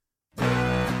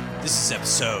This is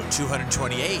episode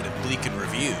 228 of Bleak and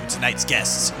Review. Tonight's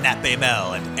guests, Nat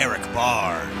Baymel and Eric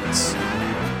Barnes.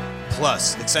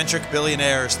 Plus, eccentric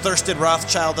billionaires Thurston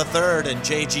Rothschild III and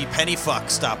J.G.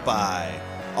 Pennyfuck stop by.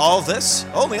 All this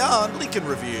only on Bleak and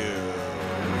Review,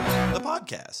 the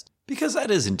podcast. Because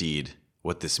that is indeed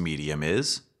what this medium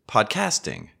is,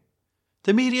 podcasting.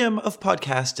 The medium of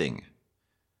podcasting.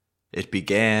 It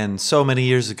began so many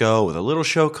years ago with a little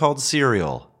show called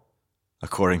Serial,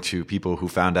 according to people who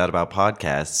found out about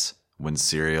podcasts when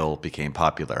Serial became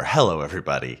popular. Hello,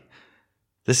 everybody.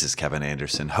 This is Kevin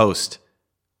Anderson, host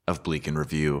of Bleak and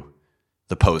Review,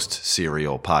 the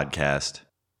post-Serial podcast.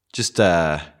 Just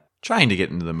trying to get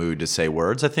into the mood to say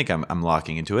words. I think I'm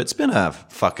locking into it. It's been a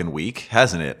fucking week,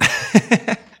 hasn't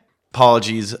it?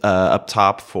 Apologies up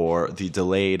top for the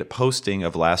delayed posting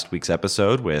of last week's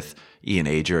episode with Ian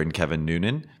Ager and Kevin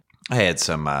Noonan. I had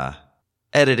some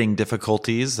editing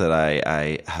difficulties that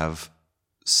I have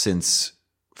since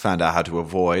found out how to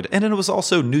avoid. And it was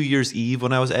also New Year's Eve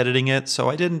when I was editing it, so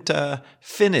I didn't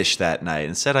finish that night.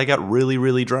 Instead, I got really,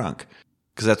 really drunk.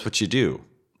 Because that's what you do,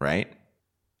 right?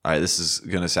 All right, this is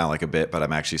going to sound like a bit, but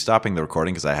I'm actually stopping the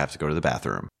recording because I have to go to the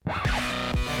bathroom.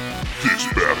 This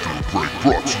bathroom break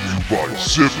brought to you by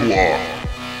Ziploc.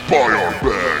 Buy our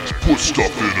bags, put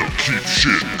stuff in them, keep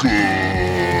shit good.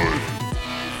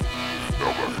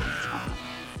 Now back to you.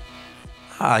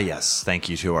 Ah, yes. Thank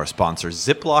you to our sponsor,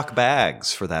 Ziploc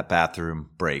Bags, for that bathroom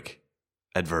break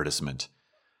advertisement.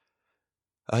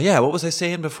 What was I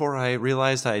saying before I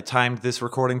realized I timed this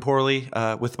recording poorly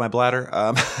with my bladder?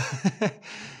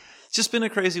 It's just been a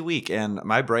crazy week, and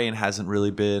my brain hasn't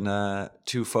really been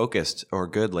too focused or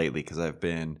good lately because I've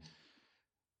been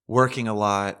working a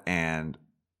lot and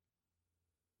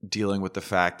dealing with the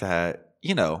fact that,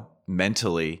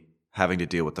 mentally having to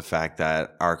deal with the fact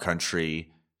that our country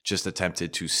just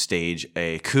attempted to stage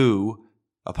a coup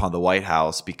upon the White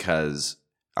House because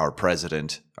our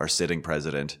president, our sitting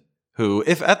president, who,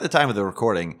 if at the time of the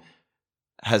recording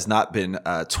has not been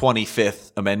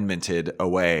 25th amendmented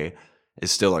away,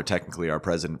 is still technically our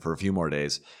president for a few more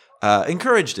days,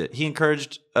 encouraged it. He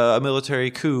encouraged a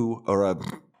military coup, or a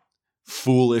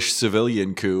foolish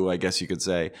civilian coup, I guess you could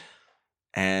say.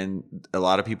 And a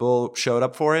lot of people showed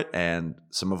up for it, and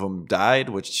some of them died,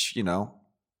 which,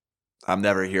 I'm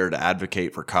never here to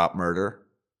advocate for cop murder.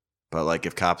 But,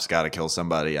 if cops got to kill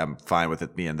somebody, I'm fine with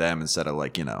it being them instead of, a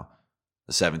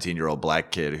 17-year-old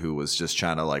black kid who was just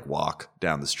trying to, walk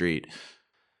down the street.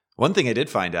 One thing I did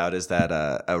find out is that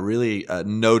a really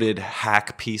noted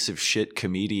hack piece of shit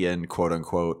comedian, quote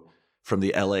unquote, from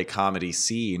the LA comedy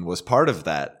scene was part of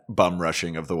that bum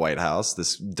rushing of the White House.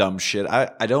 This dumb shit.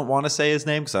 I don't want to say his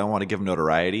name because I don't want to give him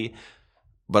notoriety,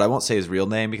 but I won't say his real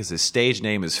name because his stage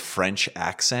name is French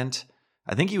Accent.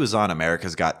 I think he was on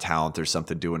America's Got Talent or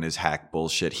something doing his hack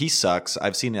bullshit. He sucks.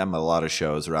 I've seen him at a lot of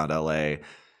shows around LA,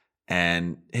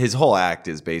 and his whole act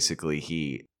is basically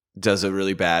he does a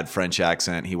really bad French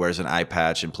accent. He wears an eye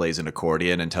patch and plays an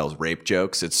accordion and tells rape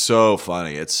jokes. It's so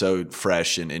funny. It's so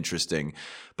fresh and interesting.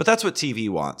 But that's what TV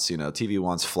wants. TV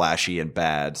wants flashy and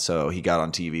bad. So he got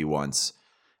on TV once.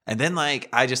 And then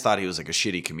I just thought he was a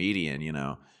shitty comedian,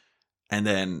 And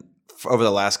then over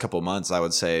the last couple months, I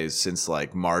would say since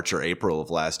March or April of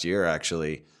last year,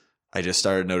 actually, I just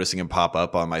started noticing him pop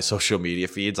up on my social media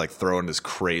feeds, throwing this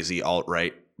crazy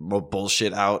alt-right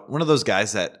bullshit out. One of those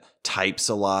guys that types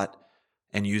a lot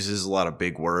and uses a lot of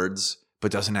big words,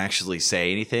 but doesn't actually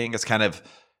say anything. It's kind of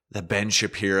the Ben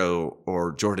Shapiro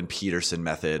or Jordan Peterson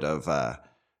method of,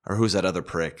 or who's that other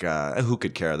prick? Who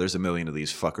could care? There's a million of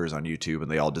these fuckers on YouTube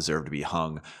and they all deserve to be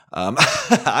hung.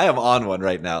 I am on one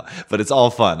right now, but it's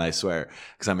all fun, I swear,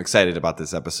 because I'm excited about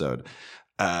this episode.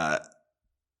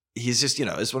 He's just,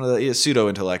 is one of the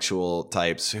pseudo-intellectual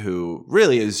types who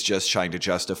really is just trying to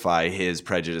justify his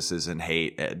prejudices and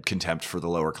hate and contempt for the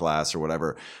lower class or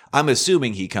whatever. I'm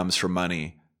assuming he comes from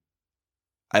money.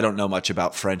 I don't know much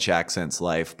about French Accent's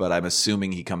life, but I'm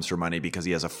assuming he comes from money because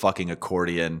he has a fucking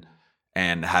accordion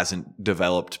and hasn't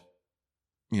developed,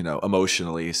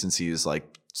 emotionally since he's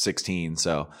 16.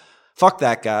 So fuck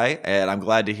that guy. And I'm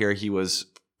glad to hear he was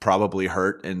probably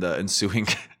hurt in the ensuing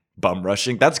bum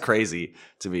rushing. That's crazy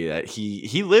to me that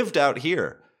he lived out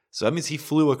here. So that means he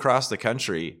flew across the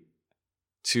country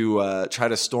to try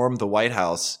to storm the White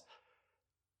House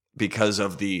because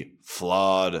of the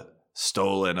flawed,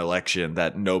 stolen election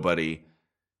that nobody...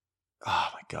 Oh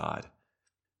my God.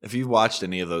 If you watched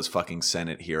any of those fucking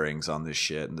Senate hearings on this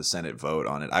shit and the Senate vote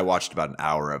on it, I watched about an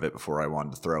hour of it before I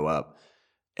wanted to throw up.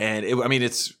 And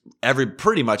it's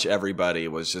pretty much everybody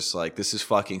was just like, this is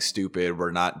fucking stupid.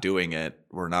 We're not doing it.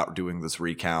 We're not doing this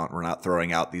recount. We're not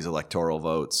throwing out these electoral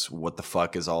votes. What the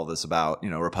fuck is all this about?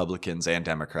 Republicans and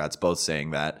Democrats both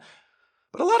saying that.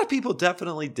 But a lot of people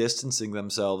definitely distancing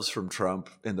themselves from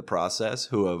Trump in the process,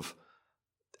 who have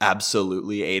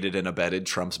absolutely aided and abetted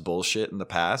Trump's bullshit in the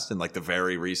past, in like the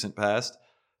very recent past.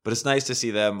 But it's nice to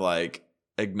see them like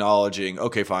acknowledging,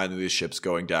 okay, fine, this ship's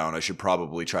going down. I should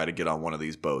probably try to get on one of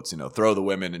these boats, throw the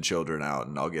women and children out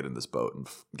and I'll get in this boat and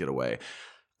get away.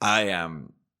 I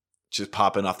am just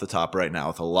popping off the top right now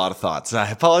with a lot of thoughts.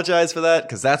 I apologize for that,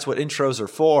 because that's what intros are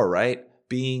for, right?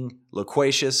 Being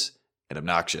loquacious and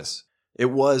obnoxious.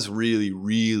 It was really,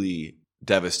 really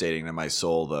devastating to my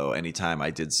soul, though, anytime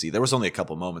I did see, there was only a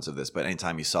couple moments of this, but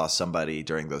anytime you saw somebody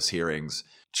during those hearings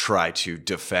try to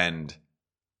defend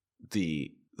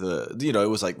it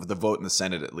was like the vote in the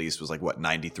Senate, at least, was like,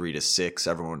 93-6,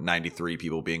 everyone, 93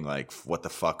 people being like, what the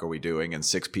fuck are we doing? And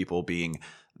 6 people being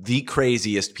the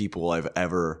craziest people I've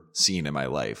ever seen in my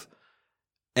life.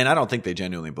 And I don't think they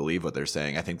genuinely believe what they're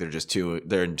saying. I think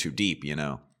they're in too deep,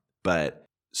 but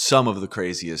some of the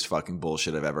craziest fucking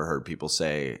bullshit I've ever heard people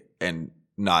say, and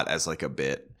not as like a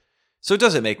bit. So it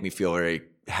doesn't make me feel very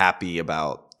happy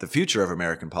about the future of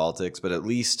American politics, but at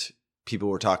least people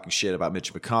were talking shit about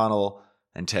Mitch McConnell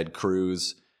and Ted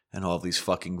Cruz and all of these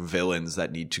fucking villains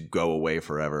that need to go away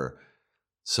forever.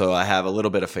 So I have a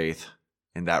little bit of faith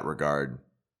in that regard.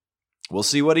 We'll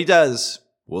see what he does.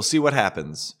 We'll see what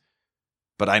happens.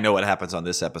 But I know what happens on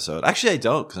this episode. Actually, I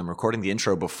don't, because I'm recording the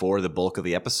intro before the bulk of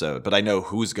the episode. But I know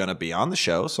who's going to be on the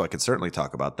show, so I can certainly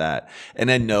talk about that.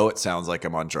 And I know it sounds like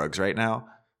I'm on drugs right now,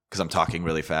 because I'm talking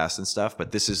really fast and stuff.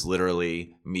 But this is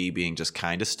literally me being just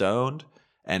kind of stoned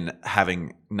and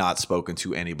having not spoken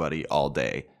to anybody all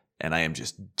day. And I am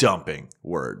just dumping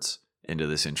words into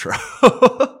this intro.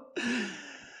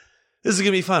 This is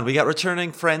going to be fun. We got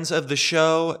returning friends of the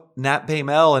show, Nat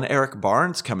Baymel and Eric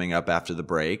Barnes, coming up after the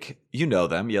break. You know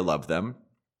them. You love them.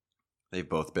 They've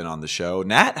both been on the show.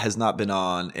 Nat has not been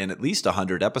on in at least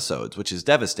 100 episodes, which is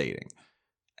devastating.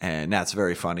 And Nat's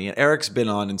very funny. And Eric's been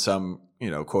on in some,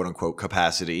 quote unquote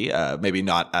capacity, maybe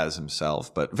not as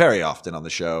himself, but very often on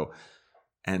the show.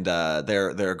 And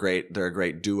they're a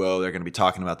great duo. They're going to be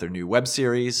talking about their new web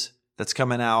series that's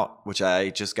coming out, which I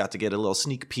just got to get a little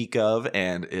sneak peek of,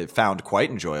 and it found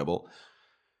quite enjoyable.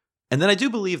 And then I do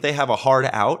believe they have a hard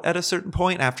out at a certain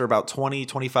point after about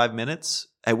 20-25 minutes,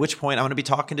 at which point I'm going to be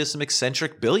talking to some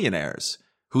eccentric billionaires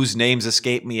whose names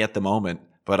escape me at the moment,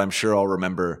 but I'm sure I'll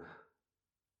remember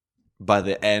by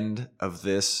the end of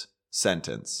this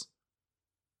sentence.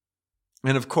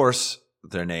 And of course,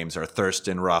 their names are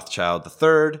Thurston Rothschild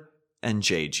III and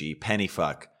J.G.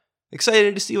 Pennyfuck.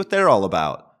 Excited to see what they're all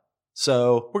about.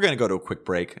 So we're going to go to a quick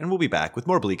break, and we'll be back with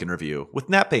more Bleak in Review with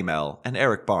Nat Baymel and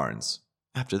Eric Barnes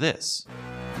after this.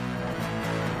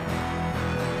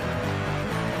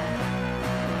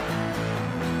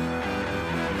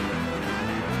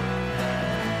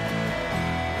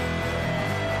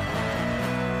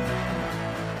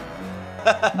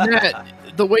 Nat,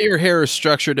 the way your hair is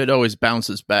structured, it always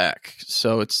bounces back.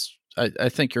 So I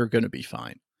think you're going to be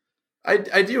fine.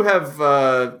 I do have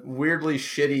weirdly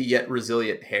shitty yet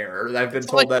resilient hair. I've been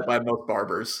told that by most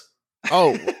barbers.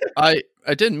 Oh, I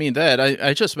didn't mean that.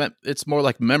 I just meant it's more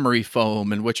like memory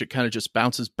foam, in which it kind of just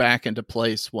bounces back into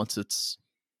place once it's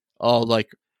all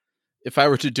like. If I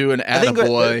were to do an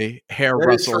attaboy hair that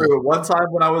rustle, is true. One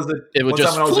time when I was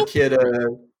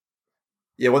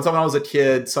a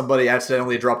kid, somebody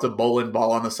accidentally dropped a bowling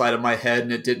ball on the side of my head,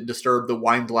 and it didn't disturb the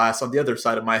wine glass on the other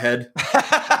side of my head.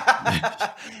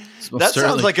 That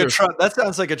sounds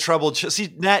like a troubled.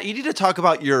 See, Nat, you need to talk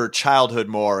about your childhood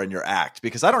more in your act,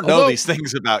 because I don't know these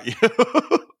things about you.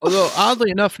 Although,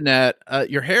 oddly enough, Nat,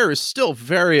 your hair is still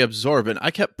very absorbent.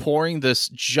 I kept pouring this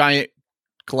giant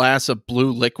glass of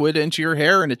blue liquid into your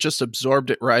hair, and it just absorbed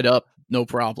it right up, no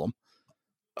problem.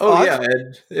 Oh yeah,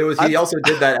 and he also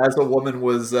did that as a woman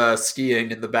was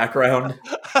skiing in the background.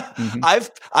 Mm-hmm.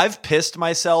 I've pissed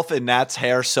myself in Nat's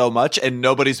hair so much, and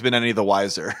nobody's been any the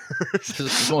wiser. This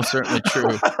is most certainly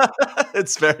true.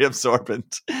 It's very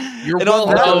absorbent. You're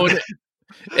well known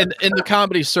in the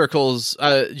comedy circles.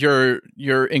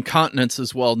 Your incontinence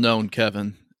is well known,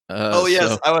 Kevin.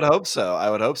 Yes, so. I would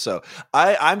hope so.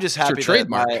 I'm just happy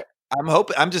that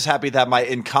I'm just happy that my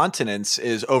incontinence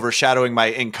is overshadowing my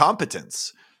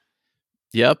incompetence.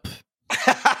 Yep. And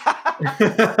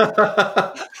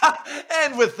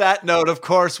with that note, of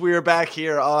course, we are back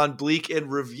here on Bleak in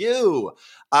Review.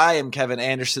 I am Kevin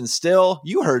Anderson still.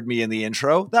 You heard me in the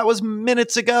intro. That was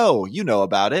minutes ago. You know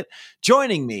about it.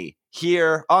 Joining me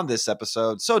here on this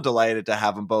episode. So delighted to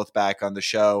have them both back on the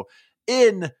show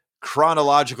in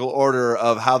chronological order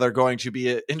of how they're going to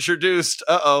be introduced.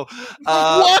 What?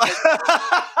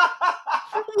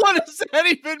 What does that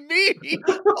even mean?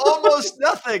 Almost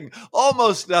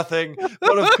nothing.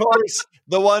 But of course,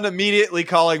 the one immediately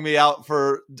calling me out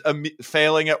for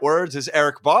failing at words is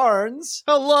Eric Barnes.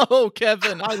 Hello,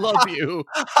 Kevin. I love you.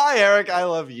 Hi, Eric. I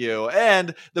love you.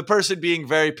 And the person being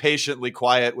very patiently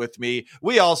quiet with me,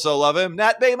 we also love him,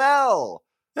 Nat Baymel.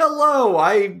 Hello,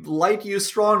 I like you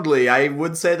strongly. I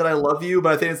would say that I love you,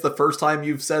 but I think it's the first time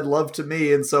you've said love to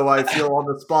me, and so I feel on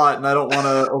the spot, and I don't want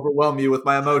to overwhelm you with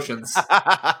my emotions.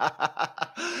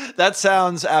 That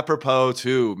sounds apropos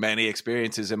to many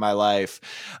experiences in my life.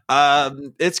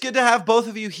 It's good to have both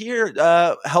of you here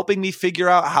helping me figure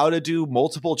out how to do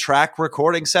multiple track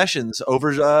recording sessions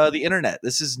over the internet.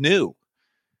 This is new.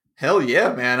 Hell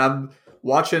yeah, man. I'm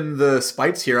watching the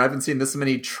spikes here. I haven't seen this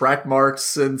many track marks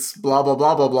since blah, blah,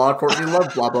 blah, blah, blah. Courtney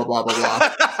Love, blah, blah, blah, blah,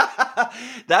 blah.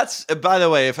 That's, by the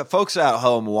way, if folks at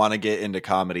home want to get into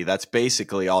comedy, that's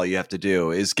basically all you have to do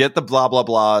is get the blah, blah,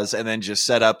 blahs and then just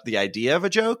set up the idea of a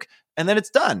joke and then it's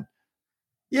done.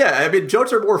 Yeah, I mean,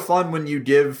 jokes are more fun when you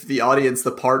give the audience the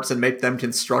parts and make them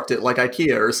construct it like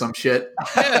IKEA or some shit.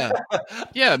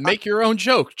 Yeah, make your own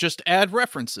joke. Just add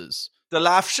references. The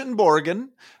Laufschenborgen.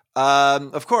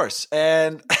 Of course.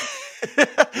 And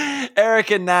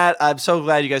Eric and Nat, I'm so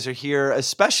glad you guys are here,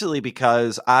 especially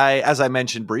because as I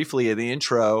mentioned briefly in the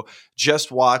intro,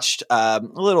 just watched a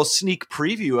little sneak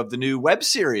preview of the new web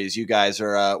series you guys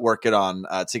are working on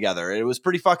together. It was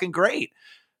pretty fucking great.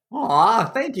 Aw,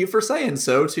 thank you for saying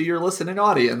so to your listening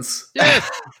audience. Yes,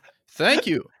 thank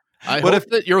you. I hope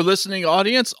that your listening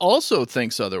audience also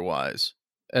thinks otherwise.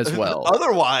 As well.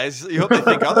 Otherwise, you hope they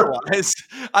think otherwise.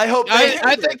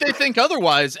 I think they think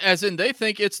otherwise, as in they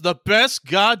think it's the best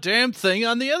goddamn thing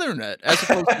on the internet, as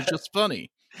opposed to just funny.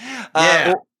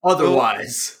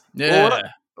 Otherwise.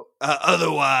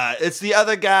 Otherwise, it's the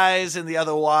other guys and the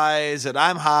otherwise, and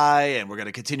I'm high, and we're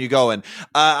gonna continue going.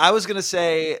 I was gonna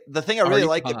say the thing I really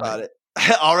liked about it.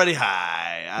 Already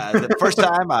high. The first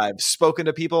time I've spoken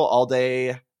to people all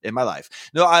day in my life.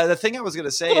 No, the thing I was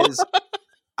gonna say is.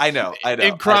 I know.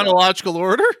 In chronological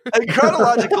order? In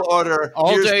chronological order.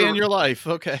 All day in your life.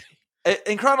 Okay.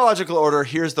 In chronological order,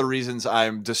 here's the reasons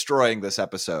I'm destroying this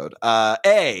episode. No,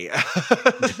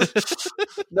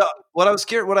 what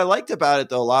I liked about it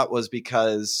though a lot was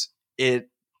because it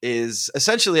is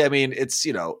essentially, I mean, it's,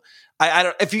 you know, I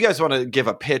don't, if you guys want to give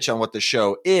a pitch on what the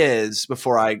show is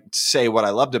before I say what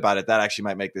I loved about it, that actually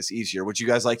might make this easier. Would you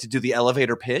guys like to do the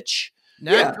elevator pitch?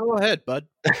 Nah, go ahead, bud.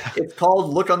 It's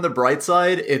called Look on the Bright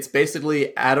Side. It's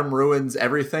basically Adam Ruins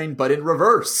Everything, but in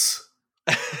reverse.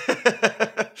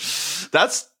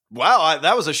 Wow,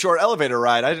 that was a short elevator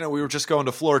ride. I didn't know we were just going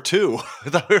to floor 2.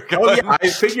 I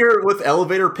figure with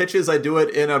elevator pitches, I do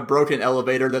it in a broken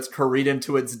elevator that's careened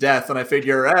to its death, and I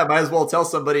figure, I might as well tell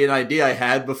somebody an idea I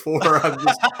had before I'm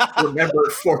just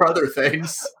remembered for other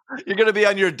things. You're going to be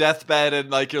on your deathbed, and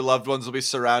like your loved ones will be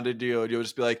surrounded you, and you'll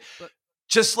just be like,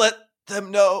 just let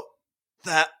them know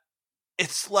that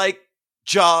it's like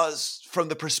Jaws from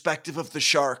the perspective of the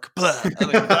shark.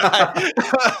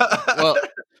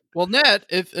 Well, Nat,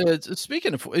 if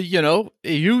speaking of, you know,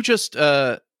 you just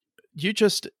did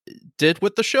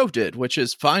what the show did, which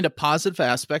is find a positive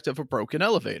aspect of a broken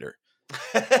elevator,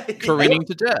 careening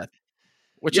to death,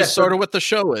 which is sort of what the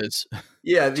show is.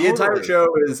 Yeah, the entire show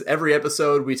is every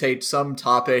episode we take some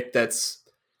topic that's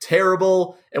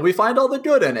terrible, and we find all the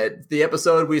good in it. The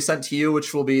episode we sent to you,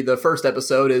 which will be the first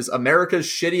episode, is America's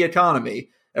Shitty Economy.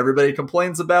 Everybody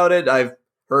complains about it. I've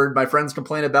heard my friends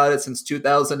complain about it since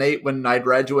 2008 when I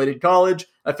graduated college.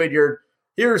 I figured,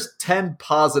 here's 10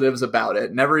 positives about it.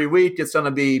 And every week it's going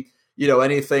to be, you know,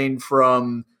 anything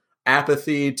from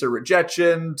apathy to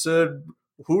rejection to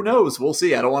who knows? We'll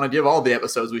see. I don't want to give all the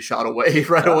episodes we shot away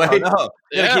right away. No.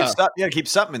 You gotta keep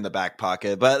something in the back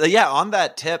pocket. But yeah, on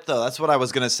that tip though, that's what I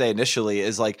was gonna say initially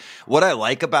is like what I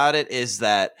like about it is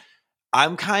that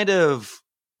I'm kind of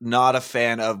not a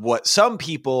fan of what some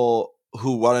people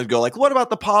who want to go like, what about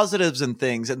the positives and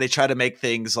things? And they try to make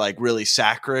things like really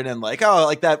saccharine and like, oh,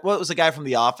 like that. What was the guy from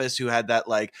The Office who had that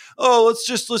like, oh, let's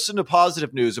just listen to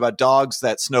positive news about dogs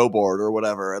that snowboard or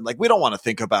whatever. And like, we don't want to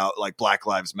think about like Black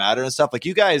Lives Matter and stuff. Like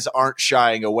you guys aren't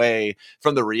shying away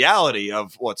from the reality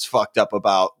of what's fucked up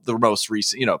about the most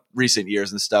recent, you know, recent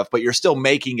years and stuff, but you're still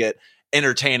making it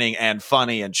entertaining and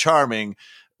funny and charming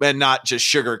and not just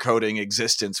sugarcoating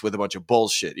existence with a bunch of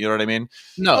bullshit. You know what I mean?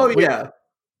 No. Yeah.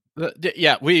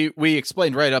 Yeah, we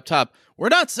explained right up top. We're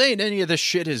not saying any of this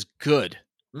shit is good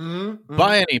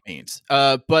by any means.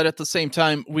 But at the same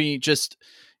time, we just,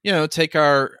 take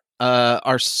our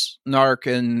snark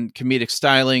and comedic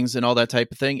stylings and all that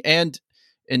type of thing, and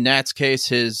in Nat's case,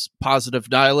 his positive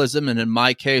nihilism, and in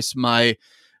my case, my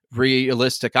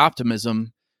realistic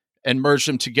optimism, and merge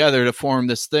them together to form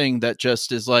this thing that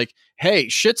just is like, hey,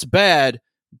 shit's bad,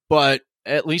 but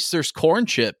at least there's corn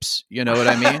chips. You know what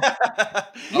I mean?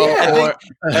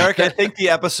 Eric, I think the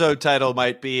episode title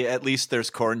might be "At least there's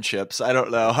corn chips." I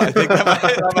don't know. I think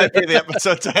that might be the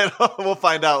episode title. We'll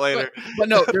find out later. But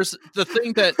no, there's the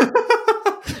thing that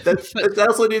that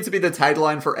also needs to be the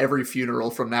tagline for every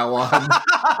funeral from now on.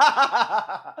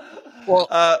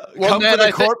 Come Ned, for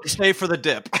the corpse, stay for the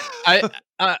dip. I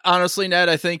honestly, Ned,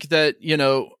 I think that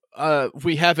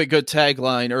we have a good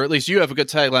tagline, or at least you have a good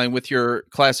tagline with your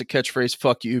classic catchphrase,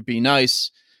 "Fuck you, be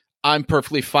nice." I'm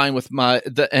perfectly fine with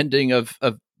the ending of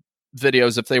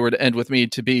videos, if they were to end with me,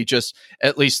 to be just,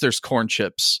 "At least there's corn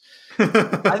chips."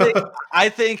 I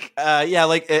think,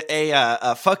 like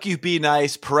a "fuck you, be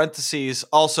nice" parentheses,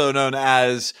 also known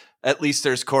as "at least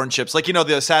there's corn chips," like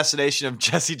the assassination of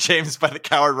Jesse James by the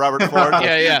coward Robert Ford.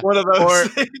 Yeah, one of those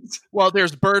things. Well,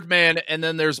 there's Birdman, and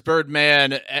then there's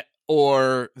Birdman,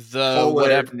 or the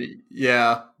whatever.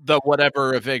 Yeah, the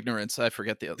whatever of ignorance. I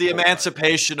forget the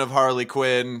emancipation of Harley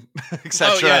Quinn, etc.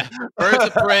 Oh yeah, Birds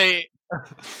of Prey.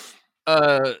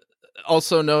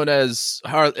 Also known as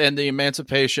and the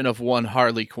emancipation of one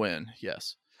Harley Quinn.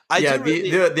 Yes.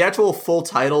 The actual full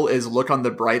title is "Look on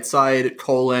the Bright Side: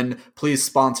 Please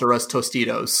sponsor us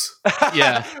Tostitos."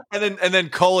 Yeah, and then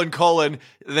colon,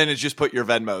 then it's just put your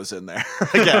Venmos in there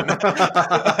again.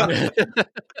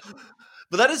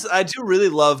 But I do really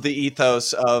love the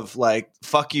ethos of like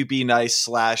 "fuck you, be nice"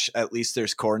 / "at least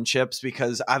there's corn chips,"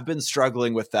 because I've been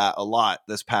struggling with that a lot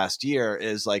this past year.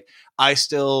 Is like I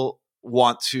still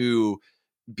want to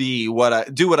be what I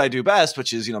do best,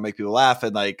 which is make people laugh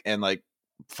and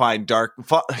find dark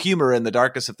humor in the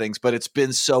darkest of things. But it's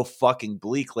been so fucking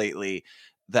bleak lately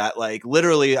that like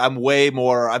literally I've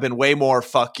been way more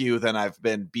 "fuck you" than I've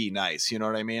been "be nice." You know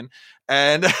what I mean?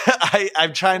 And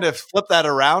I'm trying to flip that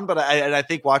around, but I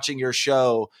think watching your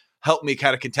show helped me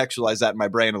kind of contextualize that in my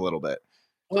brain a little bit.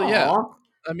 Well, yeah.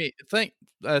 I mean,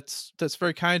 that's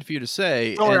very kind of you to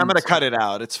say. Don't worry, I'm going to cut it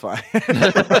out. It's fine.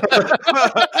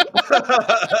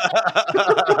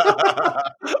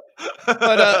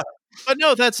 But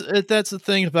no, that's the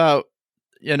thing about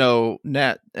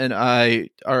Nat and I,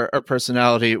 our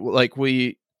personality. Like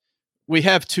we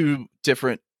have two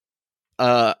different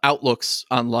outlooks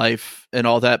on life and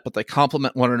all that, but they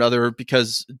complement one another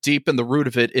because deep in the root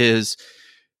of it is,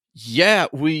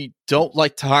 we don't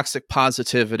like toxic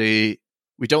positivity.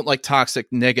 We don't like toxic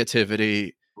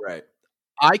negativity. Right.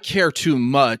 I care too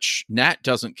much. Nat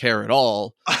doesn't care at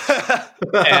all.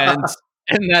 and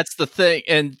that's the thing.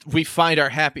 And we find our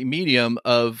happy medium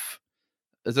of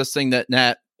this thing that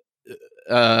Nat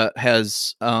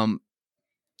has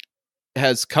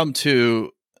come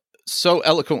to so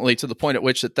eloquently, to the point at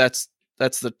which that's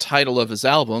the title of his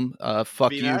album. "Fuck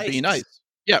Be you, nice. Be nice."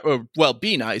 Yeah. Well,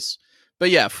 be nice.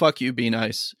 But yeah, "Fuck you, be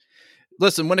nice."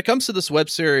 Listen, when it comes to this web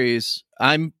series,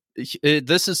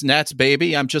 this is Nat's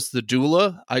baby. I'm just the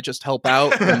doula. I just help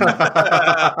out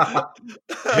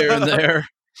here and there.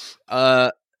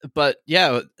 But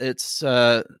yeah, it's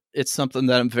something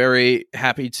that I'm very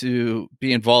happy to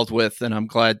be involved with, and I'm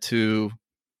glad to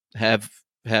have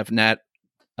Nat.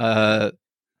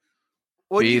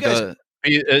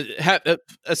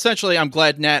 Essentially, I'm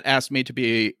glad Nat asked me to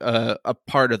be a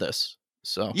part of this.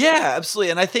 So yeah,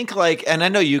 absolutely. And I think and I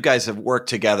know you guys have worked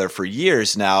together for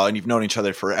years now and you've known each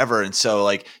other forever. And so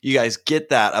you guys get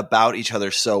that about each other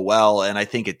so well. And I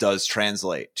think it does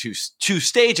translate to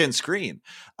stage and screen.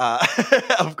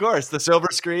 Of course, the silver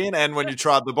screen and when you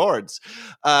trod the boards.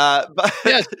 But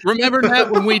yes, remember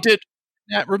when we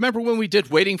did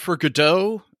Waiting for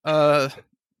Godot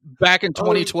back in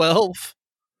 2012?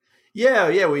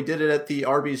 Yeah, we did it at the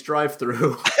Arby's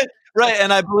drive-thru. Right,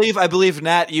 and I believe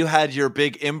Nat, you had your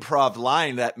big improv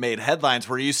line that made headlines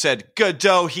where you said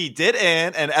 "Godot, he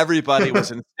didn't," and everybody was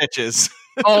in stitches.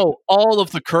 Oh, all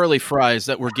of the curly fries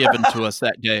that were given to us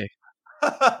that day.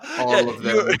 All of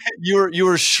them. You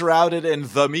were shrouded in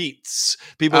the meats.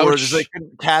 People were just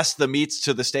couldn't pass the meats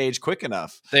to the stage quick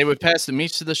enough. They would pass the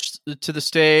meats to the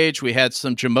stage. We had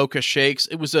some Jamocha shakes.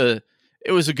 It was a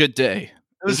good day.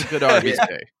 It was a good Arby's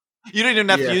day. You didn't even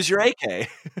have to use your AK.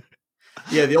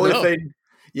 Yeah, the only thing,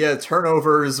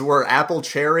 turnovers were apple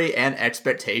cherry and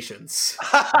expectations.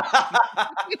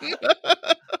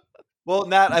 Well,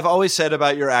 Nat, I've always said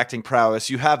about your acting prowess,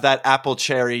 you have that apple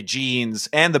cherry jeans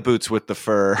and the boots with the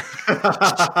fur.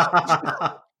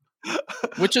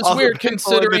 Which is weird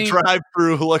considering the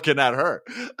drive-through looking at her.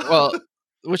 Well,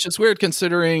 Which is weird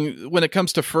considering when it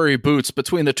comes to furry boots,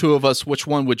 between the two of us, which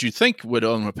one would you think would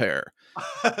own a pair?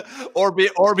 or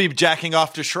be jacking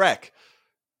off to Shrek.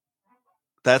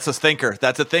 That's a thinker.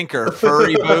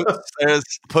 Furry boots. There's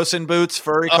Puss in Boots,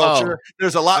 furry culture.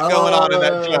 There's a lot going on in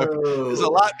that joke. There's a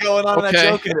lot going on in that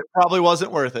joke, and it probably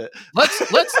wasn't worth it.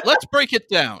 Let's break it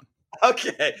down.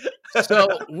 Okay. So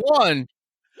 1,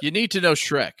 you need to know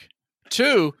Shrek.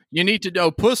 2, you need to know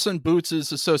Puss in Boots'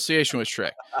 association with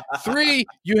Shrek. 3,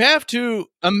 you have to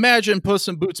imagine Puss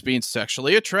in Boots being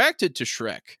sexually attracted to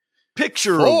Shrek.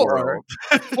 Picture a world.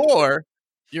 4,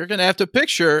 you're going to have to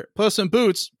picture Puss in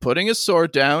Boots putting his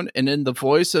sword down and in the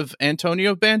voice of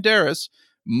Antonio Banderas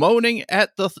moaning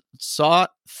at the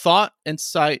thought and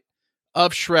sight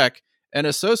of Shrek and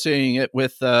associating it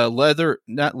with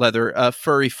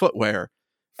furry footwear.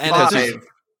 And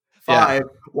 5,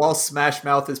 while Smash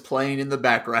Mouth is playing in the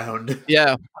background.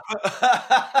 Yeah.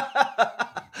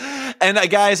 And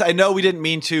guys, I know we didn't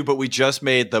mean to, but we just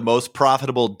made the most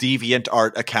profitable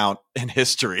DeviantArt account in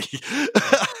history.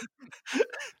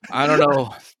 I don't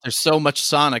know. There's so much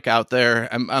Sonic out there.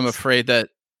 I'm afraid that.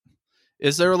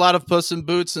 Is there a lot of Puss in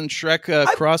Boots and Shrek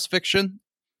cross fiction?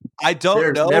 I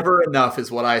don't know. Never enough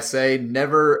is what I say.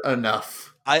 Never enough.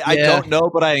 I don't know,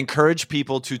 but I encourage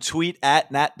people to tweet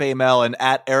at Nat Baymel and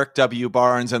at Eric W.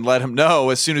 Barnes and let them know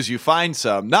as soon as you find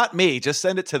some. Not me, just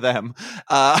send it to them.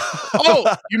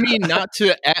 Oh, you mean not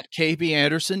to at KB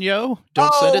Anderson, yo?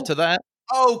 Don't send it to that.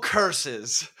 Oh,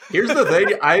 curses. Here's the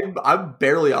thing. I'm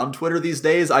barely on Twitter these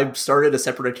days. I've started a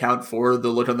separate account for the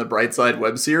Look on the Bright Side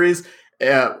web series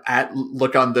at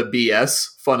Look on the BS,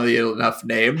 funnily enough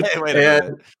named. Hey, wait a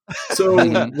minute. So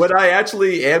when I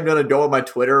actually am going to go on my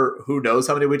Twitter, who knows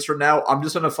how many weeks from now, I'm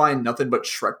just going to find nothing but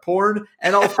Shrek porn,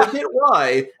 and I'll forget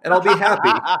why, and I'll be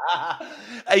happy.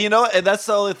 And that's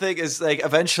the only thing is, like,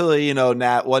 eventually,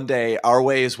 Nat, one day our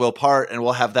ways will part, and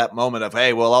we'll have that moment of,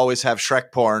 hey, we'll always have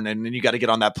Shrek porn, and then you got to get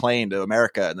on that plane to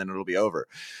America, and then it'll be over.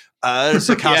 There's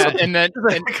a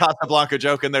Casablanca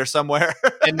joke in there somewhere.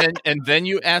 and then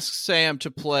you ask Sam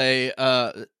to play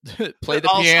the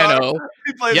All-Star? piano.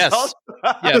 He plays Yes.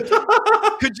 Yeah.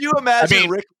 Could you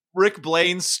imagine Rick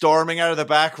Blaine storming out of the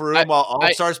back room while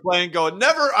All-Star's playing, going,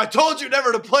 "Never! I told you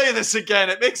never to play this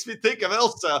again. It makes me think of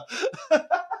Elsa."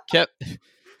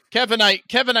 Kevin, I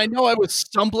know I was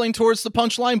stumbling towards the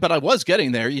punchline, but I was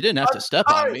getting there. You didn't have to step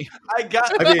on me.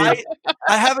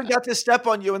 I haven't got to step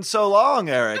on you in so long,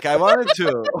 Eric. I wanted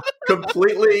to.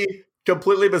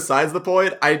 Completely besides the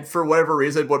point. For whatever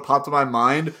reason, what popped in my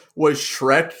mind was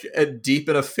Shrek deep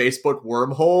in a Facebook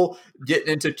wormhole,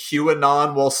 getting into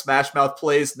QAnon while Smash Mouth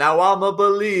plays "Now I'm a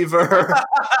Believer."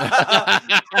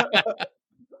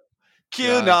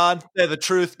 QAnon, they're the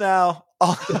truth now.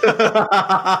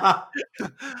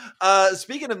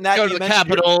 Speaking of Nat, go to the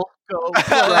Capitol. Go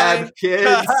grab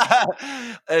kids.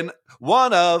 And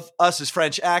one of us is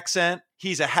French accent.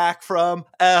 He's a hack from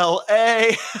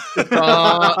L.A.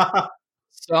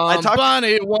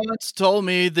 Somebody once told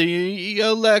me the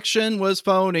election was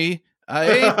phony.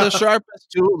 I ate the sharpest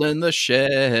tool in the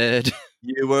shed.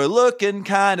 You were looking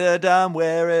kind of dumb.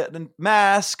 Wear it and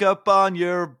mask up on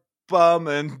your bum.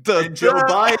 And Joe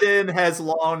Biden has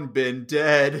long been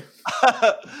dead.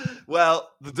 Well,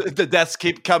 the deaths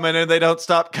keep coming and they don't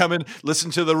stop coming.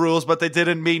 Listen to the rules, but they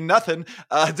didn't mean nothing.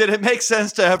 Did it make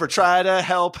sense to ever try to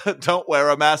help? Don't wear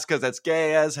a mask because that's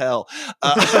gay as hell.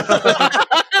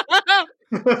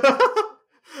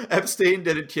 Epstein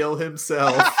didn't kill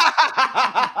himself.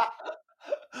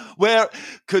 Where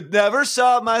could never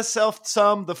saw myself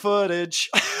the footage.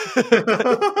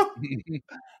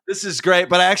 This is great,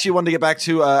 but I actually wanted to get back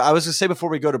to, I was going to say before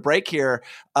we go to break here,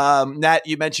 Nat,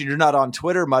 you mentioned you're not on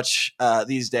Twitter much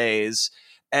these days.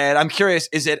 And I'm curious,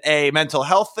 is it a mental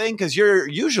health thing? Because you're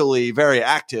usually very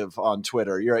active on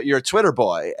Twitter. You're a Twitter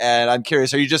boy. And I'm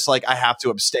curious, are you just like, I have to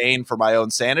abstain for my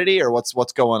own sanity, or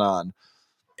what's going on?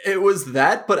 It was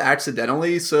that, but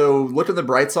accidentally. So look at the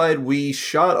bright side. We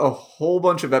shot a whole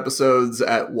bunch of episodes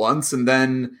at once. And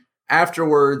then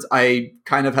afterwards, I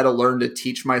kind of had to learn to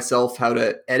teach myself how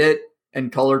to edit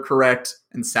and color correct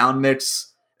and sound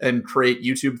mix and create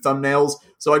YouTube thumbnails.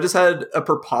 So I just had a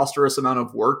preposterous amount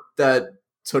of work that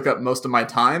took up most of my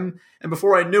time. And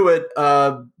before I knew it,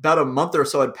 about a month or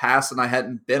so had passed and I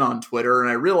hadn't been on Twitter.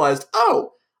 And I realized,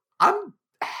 oh, I'm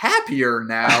happier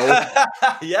now.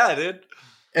 Yeah, dude.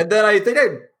 And then I think I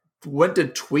went to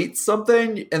tweet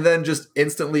something and then just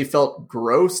instantly felt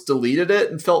gross, deleted it,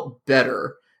 and felt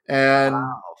better. And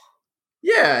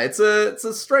yeah, it's a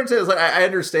strange thing. It's like I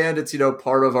understand it's,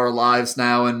 part of our lives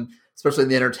now, and especially in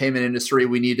the entertainment industry,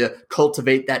 we need to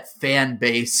cultivate that fan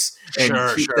base and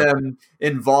keep them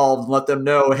involved and let them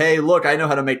know, hey, look, I know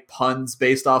how to make puns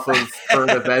based off of current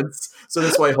events. So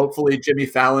this way, hopefully Jimmy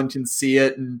Fallon can see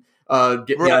it and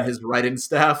get me on his writing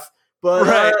staff.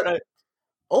 But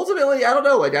ultimately, I don't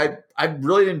know. Like I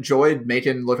really enjoyed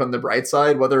making Look on the Bright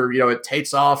Side, whether, it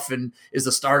takes off and is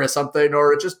the start of something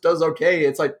or it just does okay.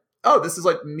 It's like, oh, this is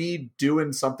like me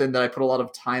doing something that I put a lot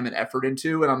of time and effort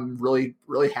into, and I'm really,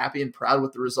 really happy and proud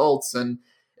with the results. And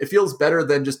it feels better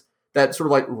than just that sort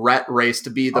of like rat race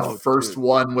to be the first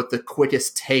one with the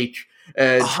quickest take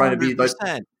and 100%. Trying to be like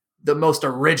the most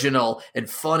original and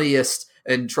funniest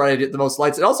and try to get the most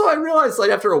likes. And also I realized like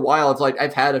after a while, it's like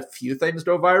I've had a few things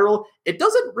go viral. It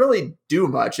doesn't really do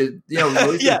much. It,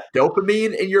 releases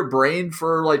dopamine in your brain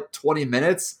for like 20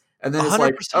 minutes. And then it's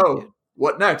like, oh,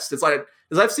 what next? It's like,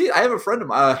 because I have a friend of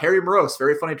mine, Harry Morose,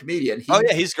 very funny comedian.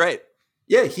 He's great.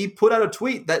 Yeah, he put out a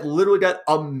tweet that literally got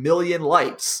 1 million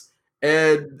likes.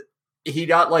 And he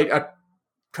got like a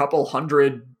couple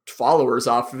hundred followers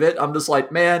off of it. I'm just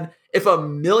like, man, if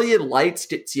 1 million likes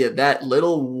gets you that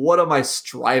little, what am I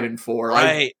striving for?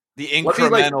 Right. The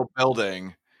incremental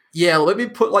building. Yeah, let me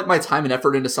put like my time and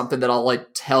effort into something that I'll like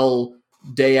tell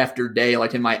day after day,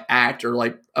 like in my act or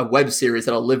like a web series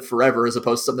that'll live forever, as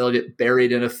opposed to something that'll get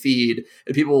buried in a feed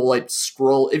and people will like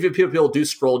scroll. If people do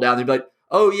scroll down, they'll be like,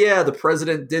 oh yeah, the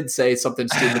president did say something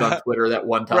stupid on Twitter that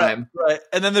one time. Right.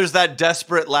 And then there's that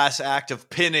desperate last act of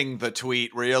pinning the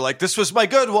tweet where you're like, this was my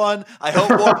good one. I hope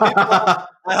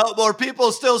more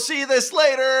people still see this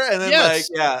later. And then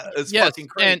it's fucking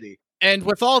crazy. And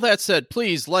with all that said,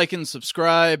 please like and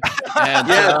subscribe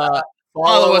and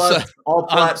follow us on all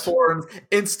platforms,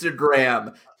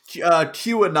 Instagram,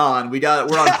 QAnon.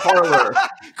 We're on Parler.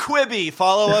 Quibi.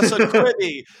 Follow us on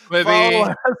Quibi. Follow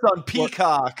us on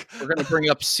Peacock. We're going to bring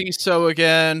up CISO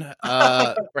again.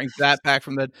 Bring that back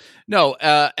from the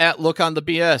at Look on the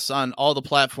BS on all the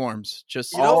platforms.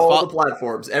 Just all the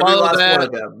platforms. Every last one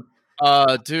of them.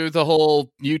 Do the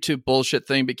whole YouTube bullshit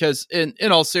thing, because in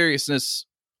all seriousness,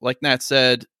 like Nat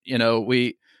said,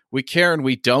 we care and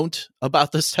we don't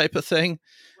about this type of thing.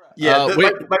 Yeah,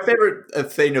 my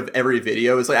favorite thing of every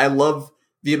video is like I love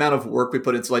the amount of work we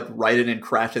put into like writing and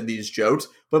crafting these jokes.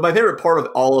 But my favorite part of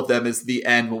all of them is the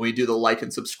end when we do the like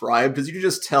and subscribe, because you can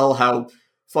just tell how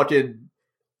fucking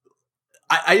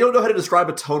I don't know how to describe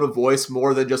a tone of voice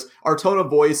more than just our tone of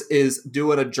voice is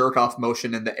doing a jerk off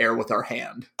motion in the air with our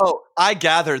hand. Oh, I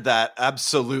gathered that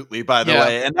absolutely, by the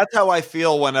way. And that's how I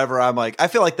feel whenever I'm like, I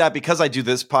feel like that because I do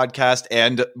this podcast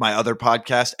and my other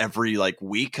podcast every like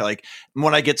week. Like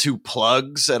when I get to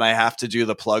plugs and I have to do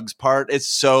the plugs part, it's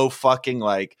so fucking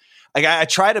like I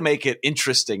try to make it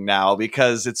interesting now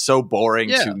because it's so boring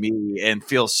to me and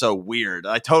feels so weird.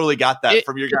 I totally got that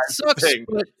from your guys' thing.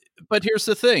 But here's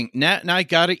the thing, Nat and I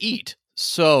gotta eat.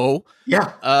 So you do.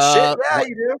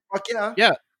 Fuck yeah.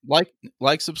 Yeah.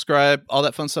 Like, subscribe, all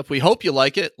that fun stuff. We hope you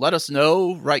like it. Let us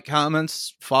know, write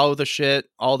comments, follow the shit,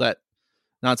 all that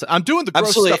nonsense. I'm doing the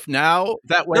gross stuff now.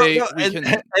 That way we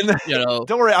can don't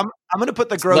worry, I'm gonna put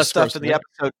the gross stuff in the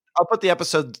episode. I'll put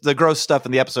the gross stuff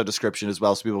in the episode description as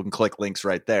well, so people can click links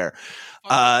right there.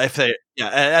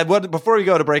 Before we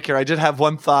go to break here, I did have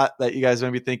one thought that you guys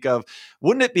made me think of.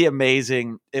 Wouldn't it be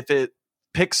amazing if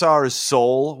Pixar's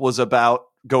Soul was about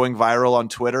going viral on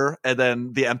Twitter and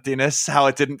then the emptiness, how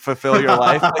it didn't fulfill your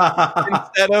life?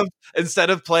 Like, instead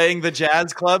of playing the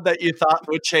jazz club that you thought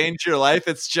would change your life,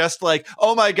 it's just like,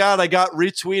 oh my God, I got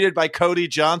retweeted by Cody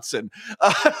Johnson.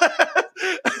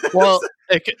 Well,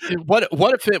 what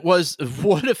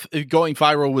if going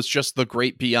viral was just the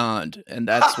great beyond, and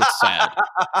that's what's sad.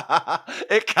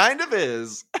 It kind of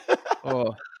is.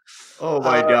 Oh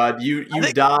my God! You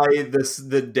die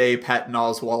the day Patton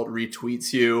Oswalt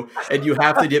retweets you, and you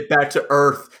have to get back to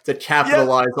Earth to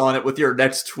capitalize on it with your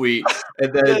next tweet,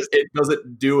 and then it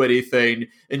doesn't do anything,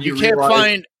 and you can't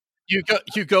find.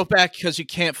 You go back because you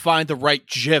can't find the right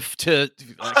GIF to.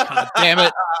 God damn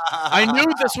it! I knew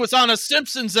this was on a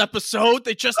Simpsons episode.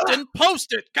 They just didn't post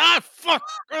it. God, fuck.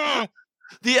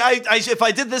 If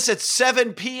I did this at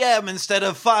 7 p.m. instead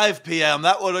of 5 p.m.,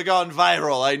 that would have gone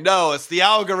viral. I know, it's the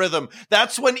algorithm.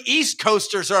 That's when East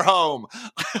Coasters are home.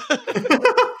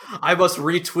 I must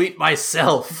retweet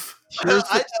myself.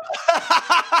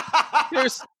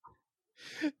 Here's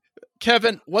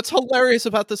Kevin, what's hilarious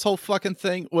about this whole fucking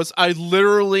thing was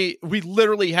we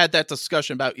literally had that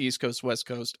discussion about East Coast, West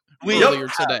Coast earlier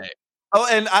today. Oh,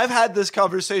 and I've had this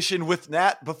conversation with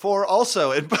Nat before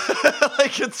also. And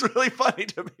like, it's really funny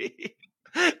to me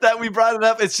that we brought it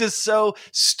up. It's just so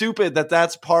stupid that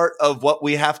that's part of what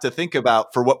we have to think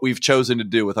about for what we've chosen to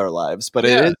do with our lives. But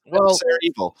it is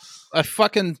evil. I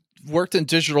fucking worked in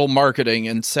digital marketing,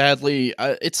 and sadly,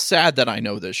 it's sad that I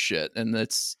know this shit, and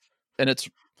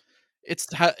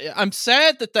I'm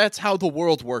sad that that's how the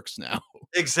world works now.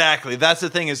 Exactly. That's the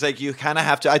thing, is like you kind of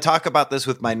have to. I talk about this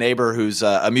with my neighbor, who's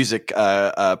a music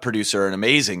producer, an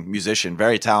amazing musician,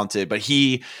 very talented, but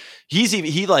he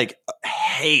like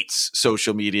hates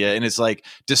social media and is like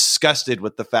disgusted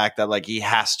with the fact that like he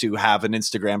has to have an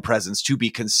Instagram presence to be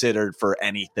considered for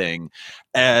anything.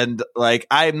 And like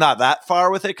I'm not that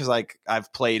far with it because like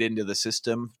I've played into the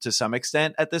system to some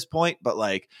extent at this point, but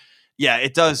like yeah,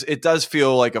 it does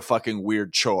feel like a fucking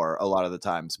weird chore a lot of the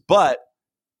times. But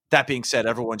that being said,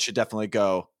 everyone should definitely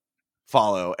go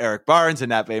follow Eric Barnes and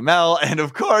Nat Baymel, and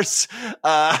of course,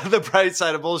 the bright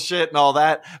side of bullshit and all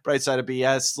that. Bright side of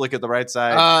BS. Look at the right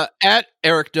side. At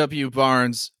Eric W.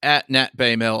 Barnes, at Nat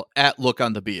Baymel, at Look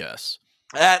on the BS.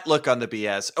 At Look on the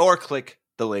BS, or click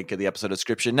the link in the episode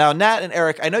description. Now, Nat and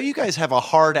Eric, I know you guys have a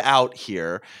hard out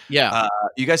here. Yeah.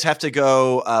 You guys have to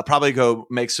go, probably go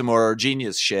make some more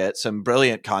genius shit, some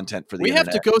brilliant content for the internet.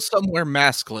 We have to go somewhere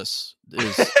maskless.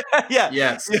 Yeah.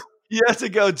 Yes. You have to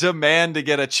go demand to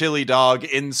get a chili dog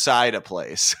inside a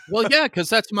place. Well, yeah, because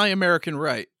that's my American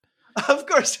right. Of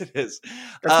course it is.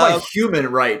 That's my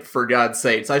human right, for God's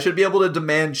sakes. I should be able to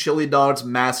demand chili dogs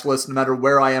maskless no matter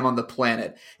where I am on the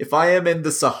planet. If I am in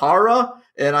the Sahara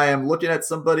and I am looking at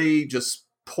somebody just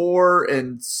poor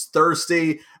and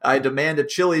thirsty, I demand a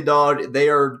chili dog. They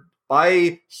are,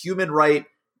 by human right,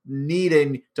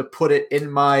 needing to put it in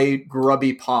my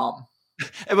grubby palm.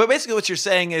 But basically what you're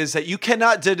saying is that you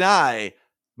cannot deny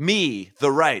me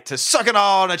the right to suck it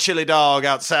on a chili dog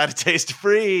outside of Taste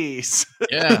Freeze.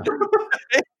 Yeah.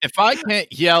 If I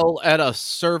can't yell at a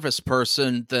service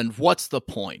person, then what's the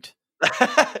point?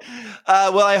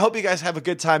 Well, I hope you guys have a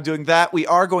good time doing that. We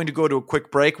are going to go to a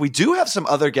quick break. We do have some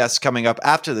other guests coming up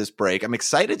after this break. I'm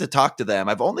excited to talk to them.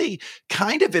 I've only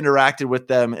kind of interacted with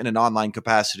them in an online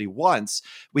capacity once.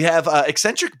 We have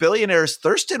eccentric billionaires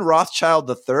Thurston Rothschild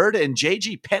III and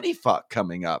J.G. Pennyfuck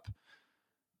coming up.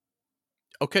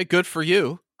 Okay, good for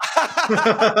you. So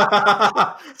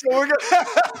we're gonna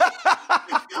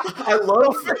I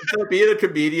love that being a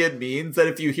comedian means that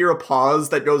if you hear a pause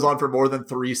that goes on for more than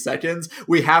 3 seconds,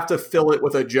 we have to fill it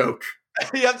with a joke.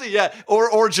 You have to, yeah,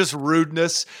 or just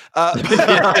rudeness. So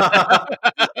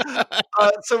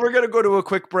we're going to go to a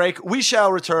quick break. We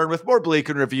shall return with more Bleak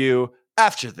in Review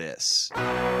after this.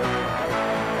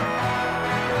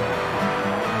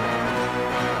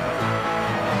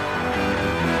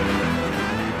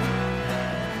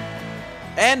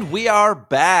 And we are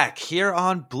back here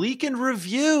on Bleak in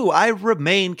Review. I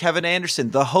remain Kevin Anderson.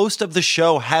 The host of the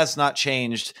show has not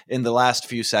changed in the last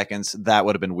few seconds. That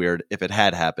would have been weird if it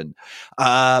had happened.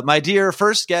 My dear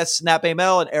first guests, Nat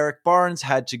Baymel and Eric Barnes,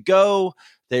 had to go.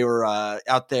 They were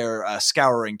out there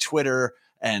scouring Twitter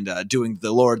and doing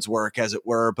the Lord's work, as it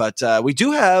were. But we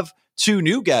do have 2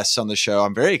 new guests on the show.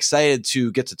 I'm very excited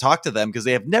to get to talk to them because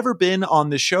they have never been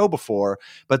on the show before,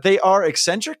 but they are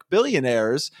eccentric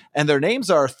billionaires, and their names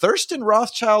are Thurston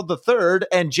Rothschild III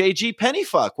and J.G.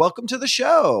 Pennyfuck. Welcome to the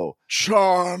show.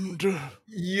 Charmed.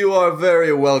 You are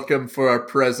very welcome for our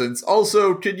presence.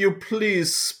 Also, can you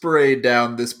please spray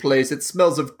down this place? It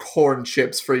smells of corn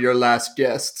chips for your last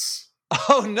guests.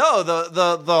 Oh no,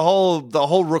 the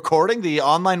whole recording, the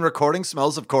online recording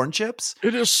smells of corn chips?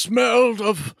 It is smelled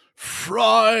of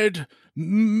fried,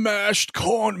 mashed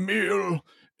cornmeal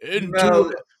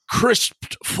into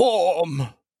crisped form.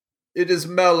 It is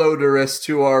malodorous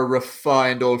to our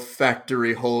refined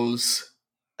olfactory holes.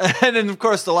 And then, of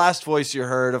course, the last voice you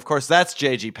heard, of course, that's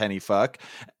J.G. Pennyfuck.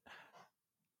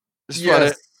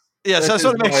 Yes. Yes, I just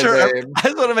want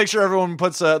to make sure everyone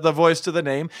puts the voice to the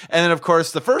name. And then, of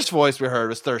course, the first voice we heard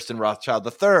was Thurston Rothschild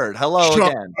III. Hello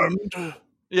again.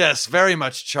 Yes, very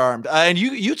much charmed. And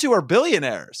you 2 are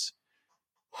billionaires.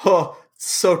 Oh,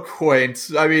 so quaint.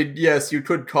 I mean, yes, you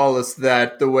could call us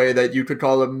that the way that you could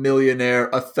call a millionaire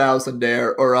a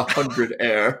thousandaire or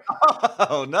 100aire.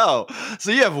 Oh, no. So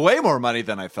you have way more money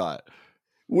than I thought.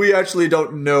 We actually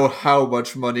don't know how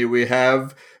much money we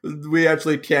have. We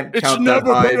actually can't count that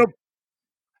high.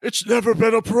 It's never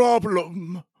been a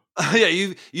problem.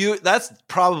 Yeah, you. That's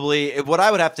probably what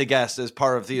I would have to guess as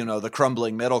part of the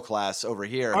crumbling middle class over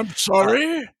here. I'm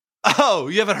sorry.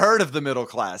 You haven't heard of the middle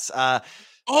class?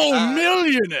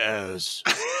 Millionaires.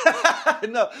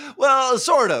 No, well,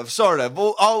 sort of.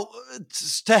 Well,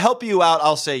 to help you out,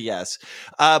 I'll say yes.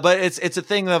 But it's a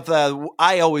thing of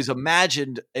I always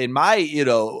imagined in my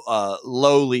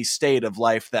lowly state of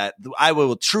life that I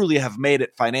will truly have made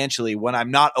it financially when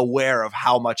I'm not aware of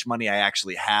how much money I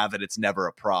actually have, and it's never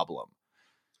a problem.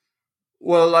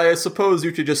 Well, I suppose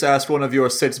you could just ask one of your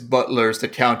 6 butlers to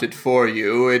count it for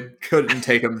you. It couldn't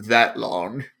take him that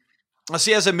long.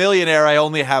 See, as a millionaire, I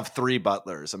only have 3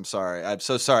 butlers. I'm sorry. I'm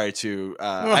so sorry to.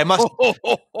 I must.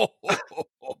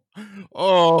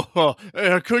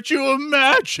 Could you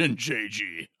imagine,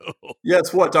 JG?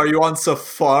 Yes, what? Are you on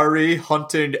safari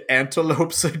hunting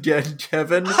antelopes again,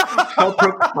 Kevin? How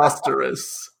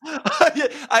preposterous.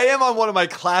 I am on one of my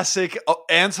classic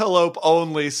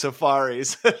antelope-only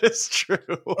safaris. That is true.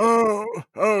 Oh,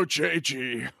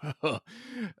 JG.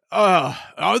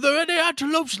 Are there any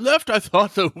antelopes left? I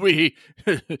thought that we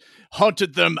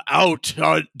hunted them out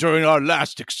during our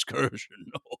last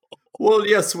excursion. Well,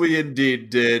 yes, we indeed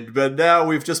did, but now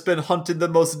we've just been hunting the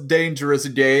most dangerous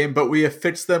game, but we have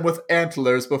fixed them with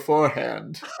antlers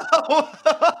beforehand.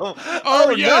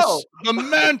 Oh yes, no. The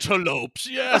mantelopes,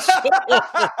 yes.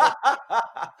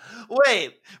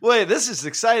 Wait, this is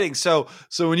exciting. So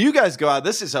when you guys go out,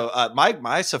 this is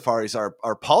my safaris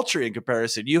are paltry in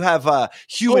comparison. You have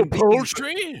human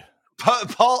poultry?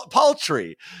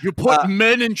 Paltry. You put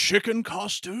men in chicken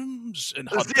costumes and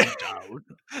hunt them down.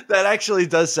 That actually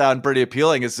does sound pretty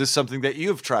appealing. Is this something that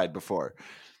you've tried before?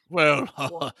 Well,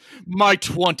 my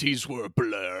 20s were a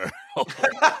blur.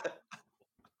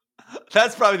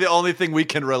 That's probably the only thing we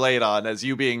can relate on, as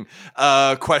you being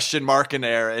question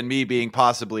markinaire and me being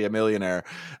possibly a millionaire.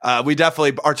 We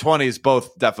definitely, our 20s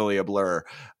both definitely a blur.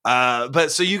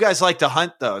 But so you guys like to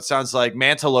hunt, though. It sounds like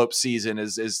mantelope season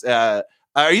is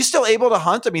are you still able to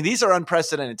hunt? I mean, these are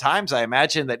unprecedented times. I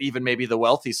imagine that even maybe the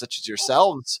wealthy, such as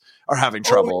yourselves, are having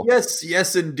trouble. Oh,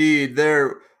 yes, indeed.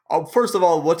 First of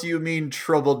all, what do you mean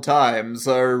troubled times?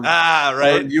 Are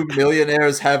you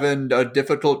millionaires having a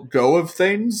difficult go of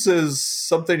things? Has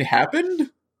something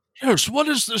happened? Yes, what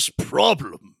is this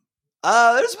problem?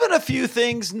 There's been a few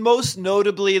things. Most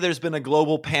notably, there's been a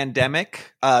global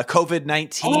pandemic,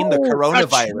 COVID-19, the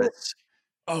coronavirus.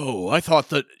 Oh, I thought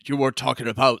that you were talking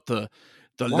about the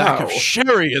lack of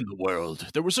sherry in the world.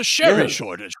 There was a sherry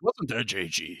shortage, wasn't there,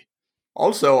 JG?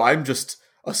 Also, I'm just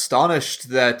astonished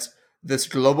that this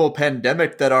global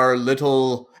pandemic that our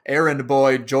little errand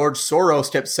boy George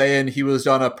Soros kept saying he was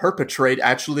gonna perpetrate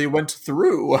actually went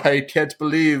through. I can't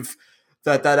believe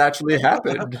that actually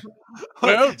happened.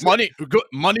 Well,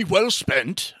 money well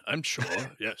spent, I'm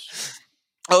sure, yes.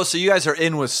 Oh, so you guys are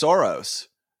in with Soros.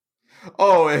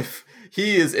 Oh, if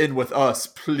he is in with us,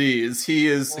 please. He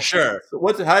is sure.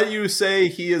 How do you say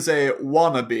he is a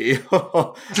wannabe?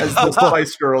 As the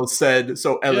Spice Girls said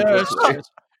so eloquently.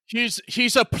 Yes.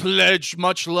 He's a pledge,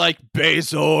 much like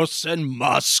Bezos and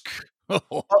Musk.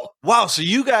 Wow, so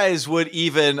you guys would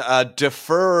even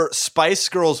defer Spice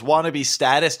Girls wannabe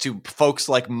status to folks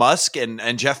like Musk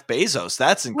and Jeff Bezos.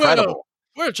 That's incredible.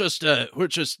 Well,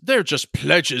 they're just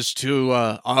pledges to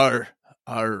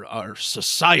our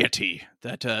society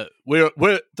that we're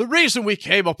the reason we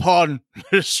came upon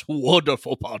this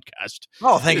wonderful podcast.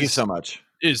 Oh, thank you so much.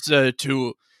 Is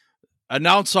to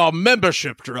announce our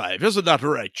membership drive. Isn't that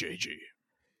right, JG?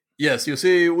 Yes, you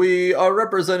see, we are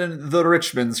representing the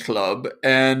Richmond's Club,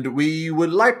 and we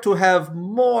would like to have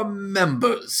more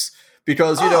members.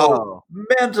 Because, you know,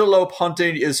 mantelope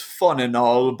hunting is fun and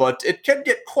all, but it can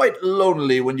get quite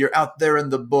lonely when you're out there in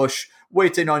the bush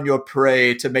waiting on your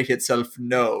prey to make itself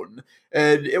known.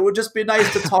 And it would just be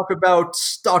nice to talk about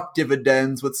stock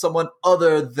dividends with someone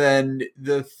other than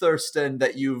the Thurston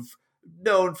that you've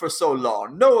known for so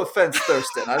long. No offense,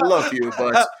 Thurston, I love you,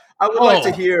 but I would like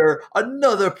to hear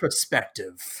another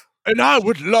perspective. And I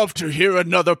would love to hear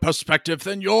another perspective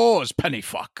than yours,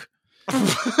 Pennyfuck.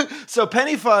 So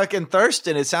Pennyfuck and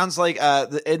Thurston, it sounds like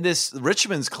in this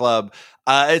Richmond's Club,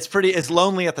 it's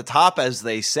lonely at the top, as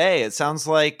they say. It sounds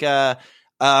like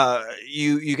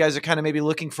you guys are kind of maybe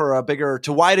looking for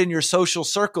to widen your social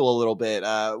circle a little bit.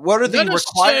 What are the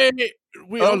requirements?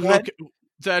 We are looking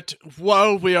that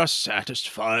while we are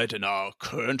satisfied in our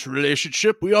current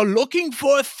relationship, we are looking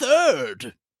for a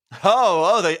third.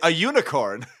 A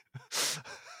unicorn.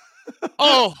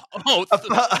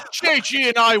 JG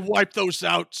and I wiped those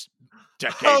out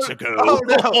decades ago.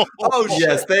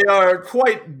 Yes, they are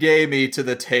quite gamey to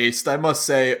the taste. I must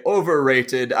say,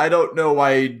 overrated. I don't know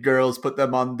why girls put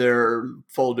them on their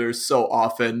folders so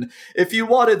often. If you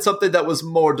wanted something that was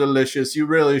more delicious, you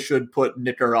really should put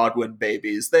Nicaraguan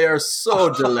babies. They are so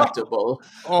delectable.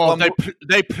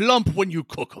 They plump when you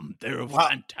cook them. They're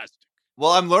fantastic.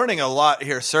 Well, I'm learning a lot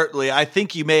here, certainly. I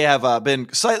think you may have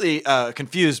been slightly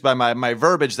confused by my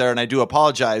verbiage there, and I do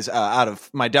apologize out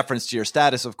of my deference to your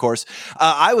status, of course.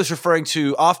 I was referring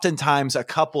to oftentimes a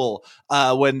couple,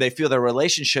 when they feel their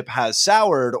relationship has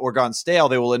soured or gone stale,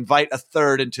 they will invite a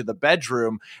third into the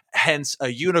bedroom, hence a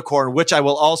unicorn, which I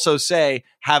will also say,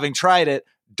 having tried it,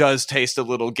 does taste a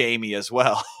little gamey as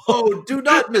well. Oh, do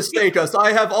not mistake us.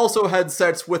 I have also had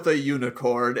sex with a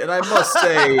unicorn, and I must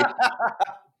say...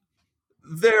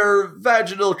 their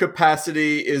vaginal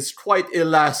capacity is quite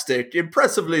elastic,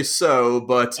 impressively so,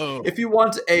 but if you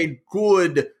want a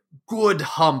good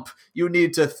hump, you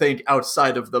need to think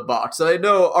outside of the box. And I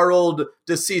know our old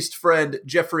deceased friend,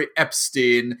 Jeffrey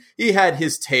Epstein, he had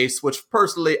his taste, which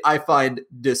personally I find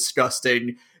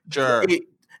disgusting. Sure. 8,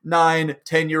 9,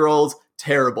 10-year-olds,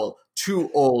 terrible.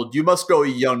 Too old. You must go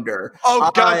younger.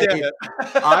 Oh, God damn it.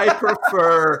 I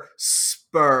prefer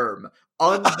sperm.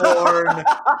 Unborn,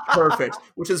 perfect.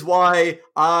 Which is why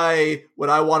when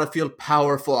I want to feel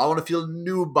powerful, I want to feel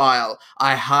nubile,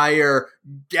 I hire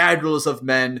gaggles of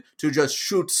men to just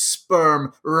shoot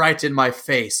sperm right in my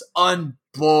face.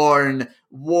 Unborn,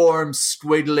 warm,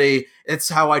 squiggly. It's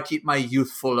how I keep my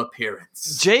youthful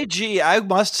appearance. JG, I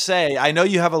must say, I know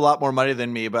you have a lot more money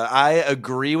than me, but I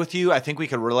agree with you. I think we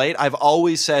can relate. I've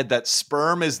always said that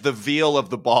sperm is the veal of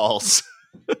the balls.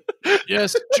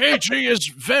 Yes, JG is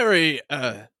very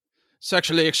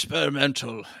sexually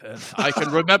experimental. I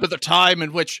can remember the time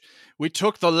in which we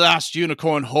took the last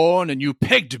unicorn horn and you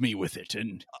pegged me with it,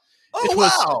 and it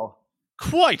was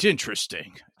quite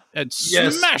interesting and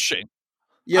smashing.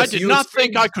 Yes, I did not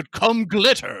think I could come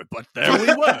glitter, but there we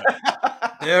were.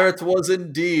 There it was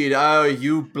indeed. Oh,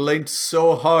 you blinked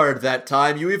so hard that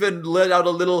time. You even let out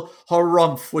a little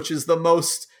harumph, which is the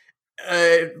most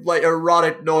like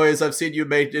erotic noise I've seen you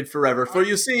make in forever. For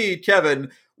you see,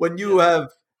 Kevin, when you have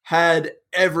had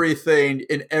everything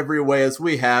in every way as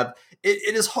we have,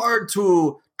 it is hard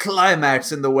to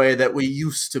climax in the way that we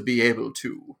used to be able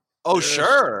to. Oh,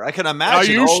 sure. I can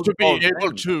imagine. I used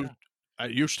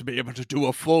to be able to do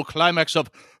a full climax of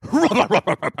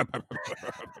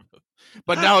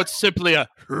but now it's simply a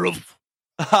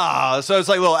so it's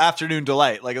like a little afternoon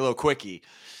delight, like a little quickie.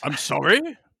 I'm sorry?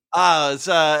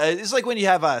 It's like when you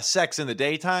have sex in the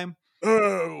daytime.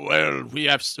 Well,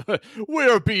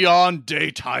 we're beyond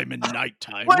daytime and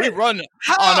nighttime. We run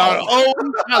on our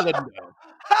own calendar.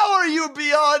 How are you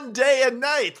beyond day and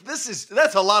night?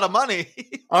 That's a lot of money.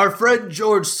 Our friend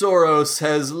George Soros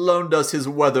has loaned us his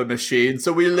weather machine,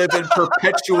 so we live in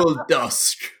perpetual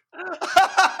dusk.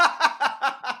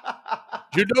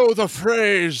 You know the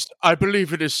phrase, I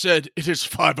believe it is said, it is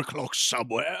 5 o'clock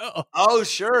somewhere. Oh,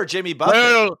 sure, Jimmy Buffett.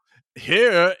 Well,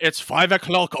 here it's 5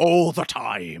 o'clock all the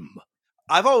time.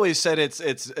 I've always said it's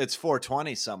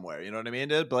 4:20 somewhere. You know what I mean,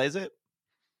 dude? Blaze it?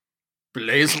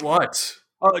 Blaze what?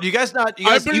 Oh, do you guys not?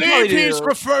 I believe he's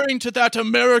referring to that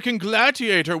American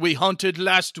gladiator we hunted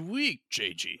last week,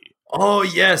 JG. Oh,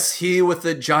 yes, he with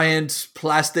the giant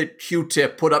plastic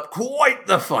Q-tip put up quite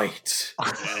the fight.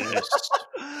 Yes.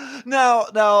 Now,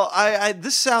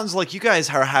 this sounds like you guys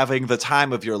are having the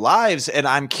time of your lives, and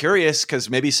I'm curious because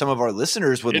maybe some of our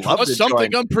listeners would love to join.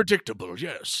 Something unpredictable,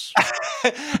 yes.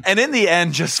 And in the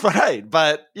end, just fine.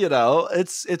 But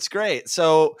it's great.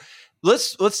 So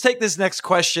let's take this next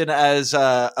question as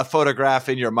a photograph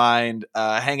in your mind,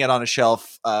 hang it on a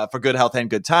shelf for good health and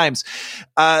good times.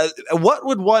 What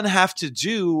would one have to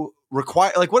do?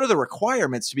 What are the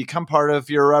requirements to become part of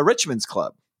your Richmond's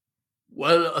Club?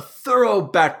 Well, a thorough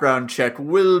background check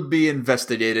will be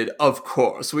investigated, of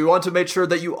course. We want to make sure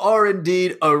that you are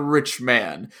indeed a rich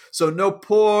man. So no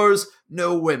poors,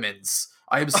 no women's.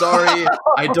 I am sorry,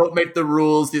 I don't make the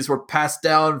rules. These were passed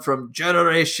down from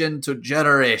generation to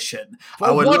generation.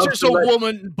 What is a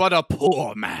woman but a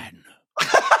poor man?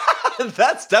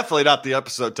 That's definitely not the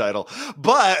episode title,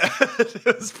 but it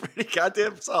was pretty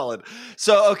goddamn solid.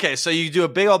 So, okay, so you do a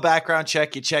big old background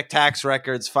check. You check tax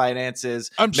records, finances.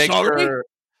 I'm sorry? Sure,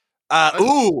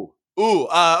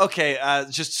 okay.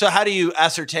 Just so how do you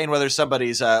ascertain whether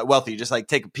somebody's wealthy? You just like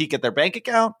take a peek at their bank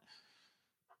account?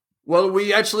 Well,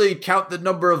 we actually count the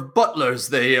number of butlers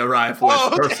they arrive with,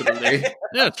 personally.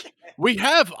 Yes, we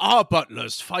have our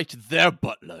butlers fight their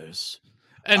butlers.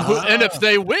 And if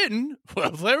they win,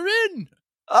 well, they're in.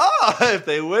 Oh, if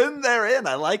they win, they're in.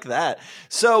 I like that.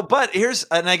 So, but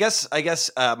I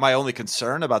guess my only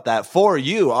concern about that for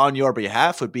you on your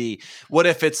behalf would be, what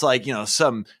if it's like,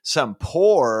 some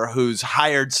poor who's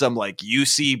hired some like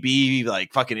UCB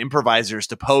like fucking improvisers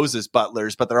to pose as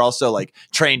butlers, but they're also like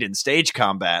trained in stage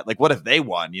combat. Like, what if they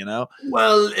won?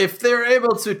 Well, if they're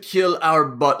able to kill our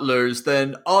butlers,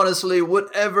 then honestly,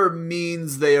 whatever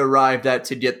means they arrived at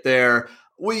to get there,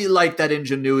 we like that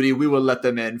ingenuity. We will let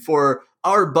them in. For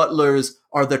our butlers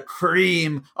are the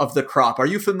cream of the crop. Are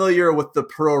you familiar with the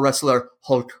pro wrestler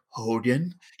Hulk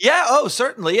Hogan? Yeah,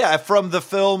 certainly. Yeah, from the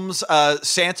films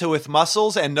Santa with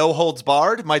Muscles and No Holds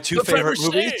Barred, my two favorite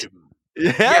movies.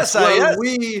 Yes,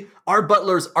 our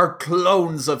butlers are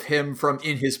clones of him from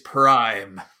in his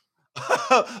prime.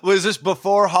 Was this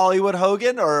before Hollywood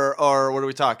Hogan, or what are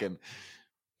we talking?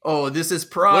 Oh, this is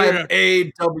Prime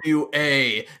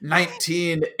AWA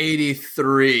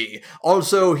 1983.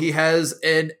 Also, he has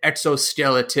an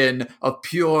exoskeleton of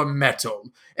pure metal.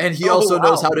 And he also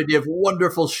knows how to give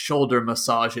wonderful shoulder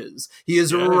massages. He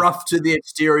is rough to the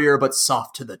exterior, but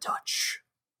soft to the touch.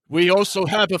 We also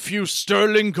have a few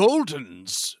Sterling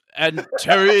Goldens and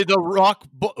Terry the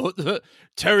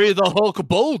Hulk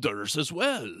Boulders as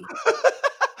well.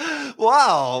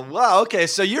 Wow. Okay,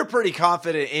 so you're pretty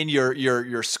confident in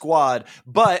your squad,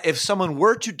 but if someone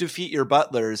were to defeat your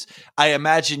butlers, I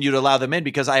imagine you'd allow them in,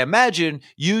 because I imagine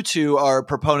you two are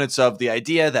proponents of the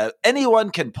idea that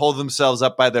anyone can pull themselves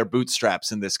up by their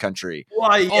bootstraps in this country.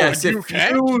 Why, yes,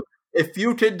 if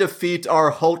you can defeat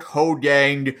our Hulk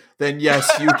Hogan, then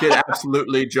yes, you can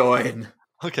absolutely join.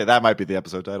 Okay, that might be the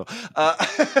episode title.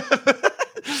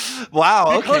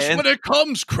 Wow. Because when it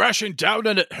comes crashing down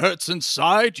and it hurts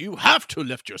inside, you have to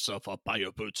lift yourself up by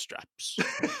your bootstraps.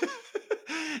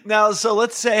 Now, so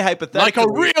let's say hypothetically, like a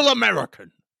real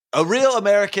American. A real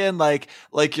American, like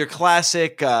your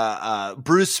classic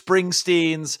Bruce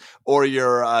Springsteens or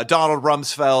your Donald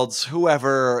Rumsfelds,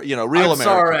 whoever, real American.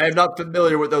 Sorry, I'm not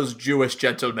familiar with those Jewish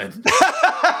gentlemen.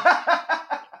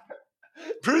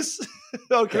 Bruce,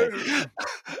 okay.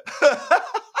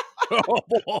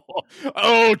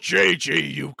 Oh,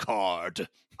 JG, you card.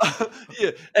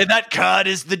 Yeah, and that card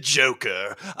is the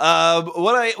Joker.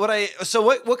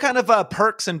 What kind of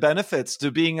perks and benefits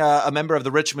do being a member of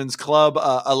the Richmond's Club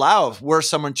allow were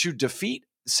someone to defeat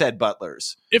said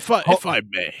butlers? If I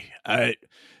may,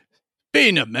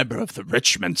 being a member of the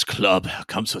Richmond's Club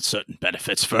comes with certain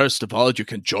benefits. First of all, you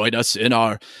can join us in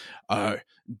our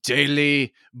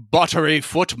daily buttery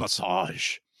foot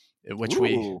massage, in which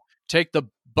we take the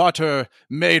butter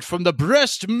made from the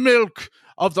breast milk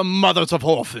of the mothers of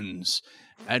orphans,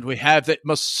 and we have it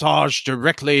massaged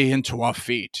directly into our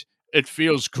feet. It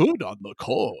feels good on the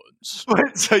corns.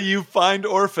 So you find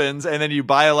orphans, and then you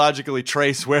biologically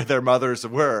trace where their mothers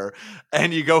were,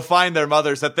 and you go find their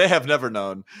mothers that they have never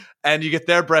known, and you get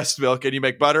their breast milk, and you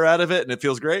make butter out of it, and it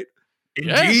feels great?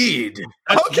 Indeed.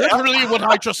 That's literally what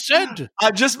I just said.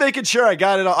 I'm just making sure I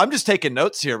got it all. I'm just taking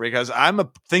notes here because I'm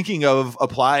thinking of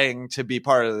applying to be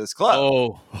part of this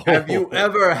club. Have you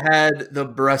ever had the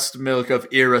breast milk of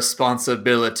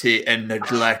irresponsibility and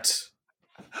neglect?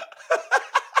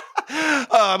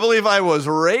 I believe I was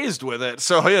raised with it,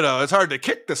 so it's hard to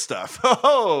kick the stuff.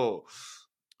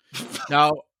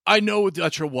 Now, I know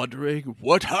that you're wondering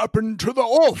what happened to the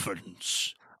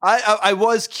orphans. I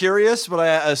was curious, but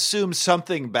I assumed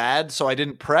something bad, so I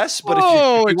didn't press. But if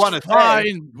you want to,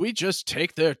 fine. We just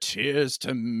take their tears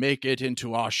to make it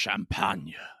into our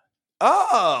champagne.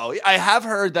 Oh, I have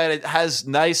heard that it has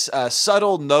nice,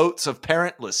 subtle notes of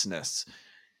parentlessness.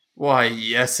 Why,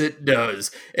 yes, it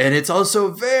does. And it's also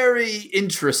very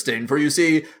interesting, for you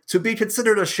see, to be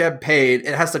considered a champagne,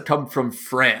 it has to come from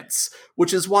France,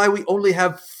 which is why we only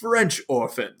have French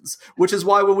orphans, which is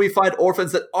why when we find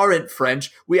orphans that aren't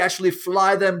French, we actually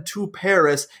fly them to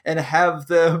Paris and have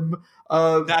them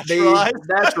naturalized.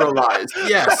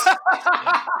 Yes.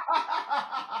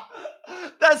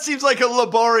 That seems like a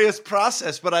laborious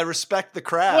process, but I respect the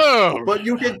craft. Whoa, but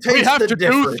you can taste the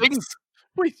difference. Do things.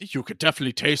 You could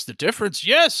definitely taste the difference,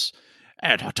 yes.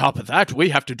 And on top of that, we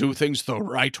have to do things the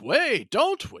right way,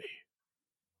 don't we?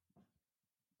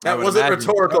 That wasn't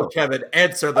rhetorical, Kevin.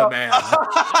 Answer the man.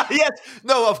 Yes.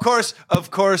 No, of course,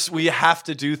 we have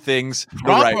to do things the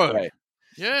right way.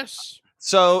 Yes.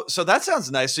 So that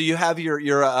sounds nice. So you have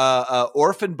your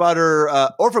orphan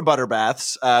butter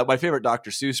baths, my favorite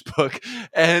Dr. Seuss book,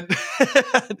 and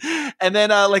and then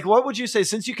what would you say,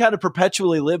 since you kind of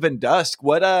perpetually live in Dusk?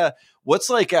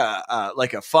 What's like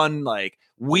a fun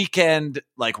weekend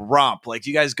romp? Do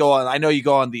you guys go on? I know you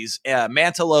go on these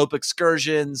Mantelope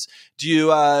excursions. Do you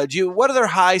what other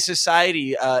high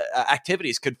society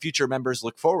activities could future members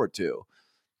look forward to?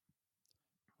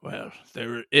 Well,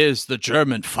 there is the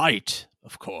German fight,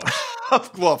 of course.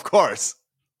 Well, of course.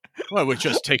 Well, we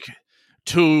just take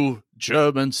 2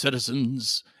 German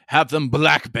citizens, have them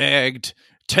black-bagged,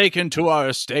 taken to our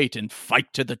estate, and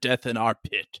fight to the death in our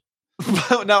pit.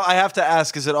 Now, I have to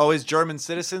ask, is it always German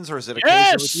citizens, or is it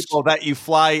occasionally Yes! people that you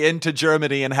fly into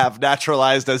Germany and have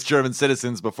naturalized as German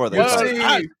citizens before they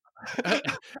fight?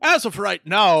 As of right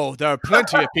now, there are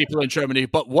plenty of people in Germany,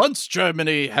 but once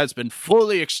Germany has been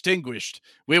fully extinguished,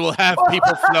 we will have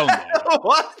people flown there.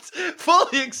 What?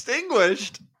 Fully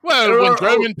extinguished? Well, when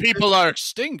German people are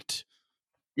extinct.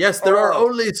 Yes, there are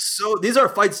only these are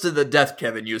fights to the death,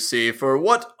 Kevin, you see. For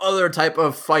what other type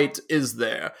of fight is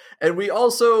there? And we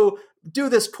also do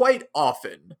this quite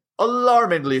often.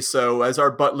 Alarmingly so, as our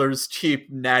butlers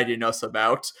keep nagging us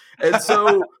about. And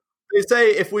so they say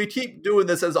if we keep doing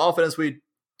this as often as we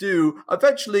do,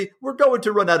 eventually we're going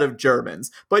to run out of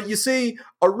Germans. But you see,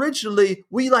 originally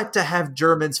we like to have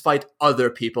Germans fight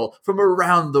other people from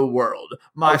around the world.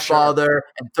 My father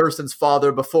and Thurston's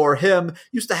father before him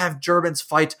used to have Germans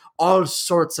fight all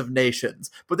sorts of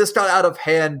nations. But this got out of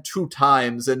hand 2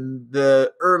 times in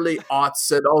the early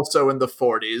aughts and also in the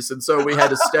 40s. And so we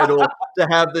had to schedule to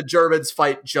have the Germans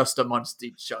fight just amongst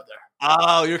each other.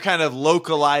 Oh, you're kind of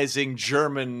localizing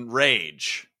German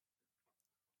rage.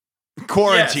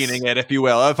 Quarantining it, if you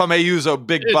will. If I may use a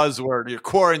big buzzword, you're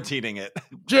quarantining it.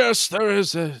 Yes,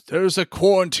 there's a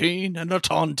quarantine and a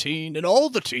tontine and all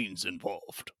the teens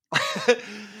involved.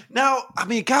 Now, I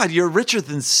mean, God, you're richer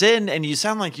than sin, and you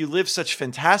sound like you live such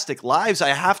fantastic lives. I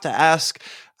have to ask,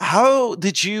 how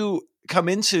did you come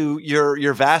into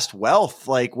your vast wealth?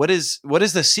 Like, what is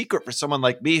the secret for someone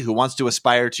like me who wants to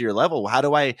aspire to your level? How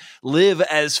do I live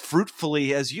as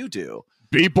fruitfully as you do?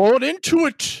 Be born into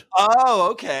it. Oh,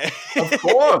 okay. Of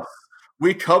course.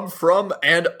 We come from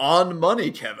and on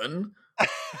money, Kevin.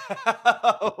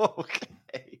 Okay.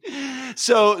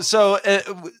 So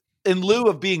in lieu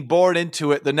of being born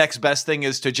into it, the next best thing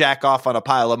is to jack off on a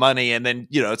pile of money, and then,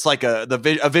 it's like a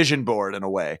vision board in a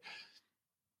way.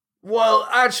 Well,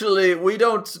 actually, we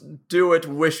don't do it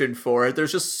wishing for it.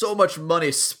 There's just so much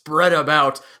money spread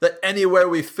about that anywhere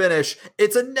we finish,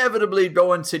 it's inevitably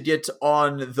going to get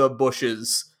on the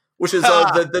bushes, which is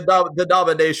the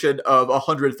domination of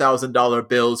 $100,000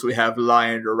 bills we have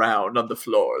lying around on the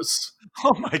floors.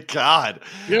 Oh my God!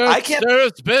 Yes,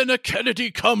 there's been a Kennedy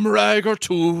cum rag or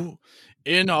 2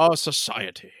 in our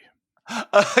society.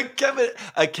 Kevin,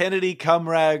 a Kennedy cum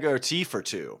rag or tea for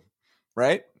 2,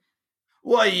 right?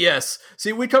 Why, yes.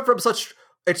 See, we come from such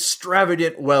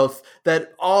extravagant wealth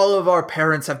that all of our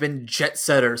parents have been jet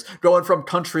setters, going from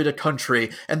country to country,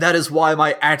 and that is why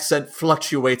my accent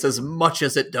fluctuates as much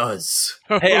as it does.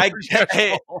 Hey,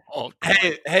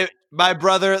 my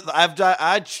brother, I've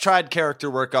tried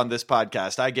character work on this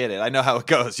podcast. I get it. I know how it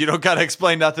goes. You don't got to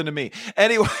explain nothing to me.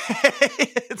 Anyway,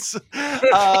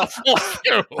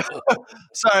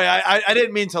 sorry, I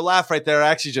didn't mean to laugh right there. I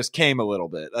actually just came a little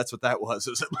bit. That's what that was.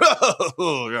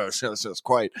 Oh, yes,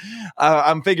 quite.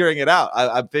 I'm figuring it out.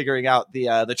 I'm figuring out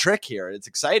the trick here. It's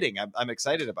exciting. I'm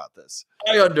excited about this.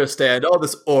 I understand. All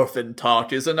this orphan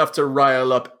talk is enough to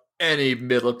rile up any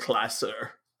middle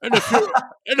classer. And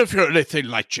if you're anything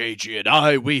like JG and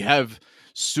I, we have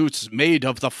suits made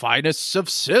of the finest of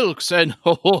silks, and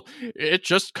it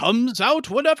just comes out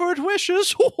whenever it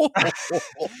wishes.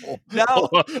 Now,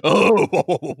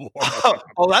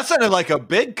 that sounded like a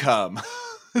big cum.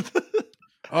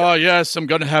 Oh, yes, I'm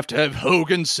going to have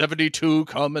Hogan 72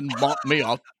 come and mop me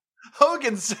up.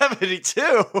 Hogan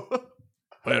 72?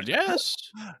 Well, yes.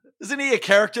 Isn't he a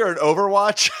character in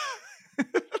Overwatch?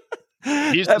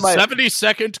 He's the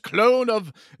 72nd clone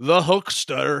of the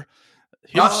Hulkster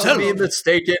himself. Not to be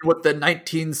mistaken with the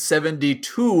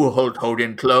 1972 Hulk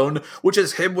Hogan clone, which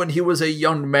is him when he was a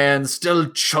young man, still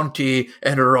chunky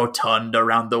and rotund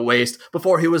around the waist,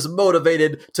 before he was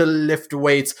motivated to lift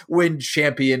weights, win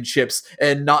championships,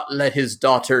 and not let his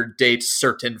daughter date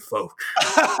certain folk.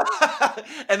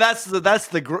 And that's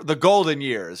the golden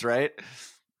years, right?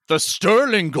 The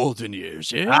Sterling golden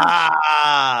years, yeah.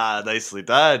 Ah, nicely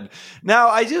done. Now,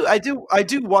 I do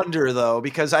wonder though,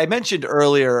 because I mentioned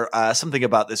earlier something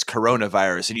about this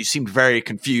coronavirus, and you seemed very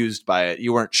confused by it.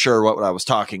 You weren't sure what I was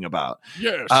talking about.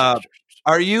 Yes.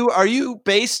 Are you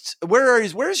based?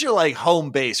 Where's your like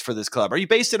home base for this club? Are you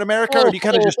based in America, or do you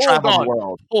kind of just travel the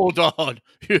world? Hold on,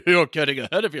 you're getting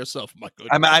ahead of yourself, my good.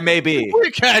 I may be.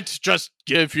 We can't just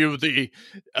give you the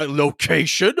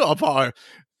location of our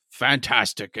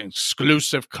fantastic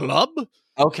exclusive club.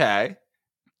 Okay.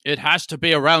 It has to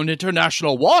be around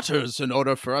international waters in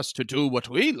order for us to do what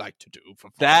we like to do for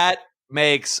fun. That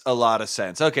Makes a lot of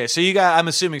sense. Okay, so you got, I'm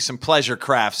assuming, some pleasure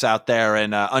crafts out there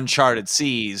in uncharted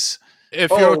seas.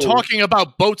 If you're talking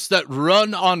about boats that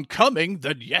run on coming,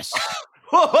 then yes.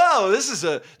 Whoa,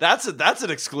 that's an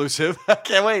exclusive. I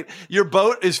can't wait. Your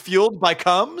boat is fueled by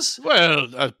cums? Well,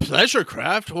 a pleasure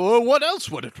craft, or what else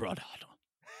would it run on?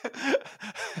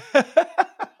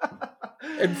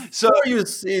 And so you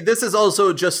see, this is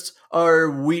also just our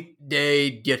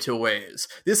weekday getaways.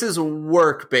 This is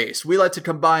work-based. We like to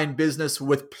combine business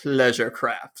with pleasure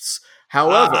crafts.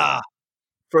 However,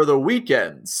 for the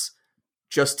weekends,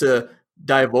 just to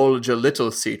divulge a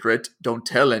little secret, don't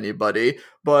tell anybody,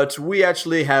 but we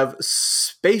actually have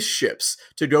spaceships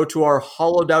to go to our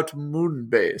hollowed-out moon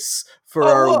base for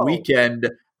our weekend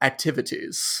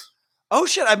activities. Oh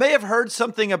shit! I may have heard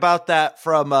something about that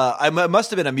from. It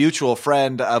must have been a mutual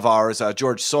friend of ours,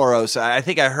 George Soros. I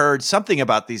think I heard something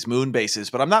about these moon bases,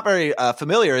 but I'm not very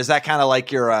familiar. Is that kind of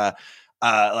like your, I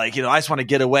just want to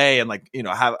get away and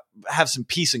have some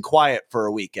peace and quiet for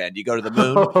a weekend? You go to the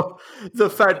moon. The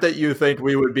fact that you think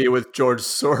we would be with George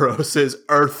Soros'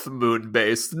 Earth moon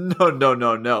base?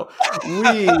 No.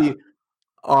 We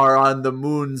are on the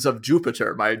moons of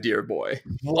Jupiter, my dear boy.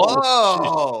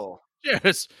 Whoa.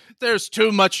 Yes, there's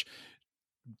too much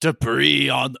debris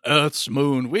on Earth's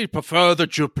moon. We prefer the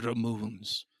Jupiter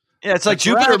moons. Yeah, it's like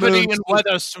Jupiter moon and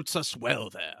weather suits us well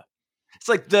there. It's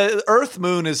like the Earth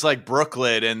moon is like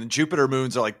Brooklyn, and Jupiter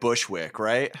moons are like Bushwick,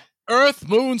 right? Earth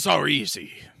moons are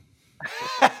easy.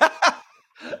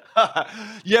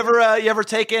 You ever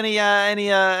take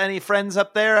any friends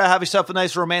up there? Have yourself a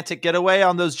nice romantic getaway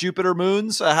on those Jupiter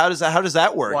moons? How does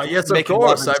that work? Why, yes, of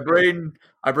course.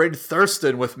 I bring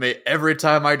Thurston with me every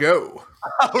time I go.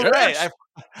 Oh, yes. Right.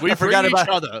 We forgot about each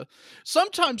other.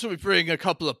 Sometimes we bring a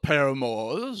couple of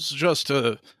paramours just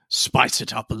to spice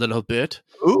it up a little bit.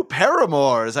 Ooh,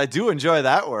 paramours. I do enjoy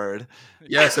that word.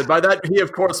 Yes, and by that he,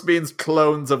 of course, means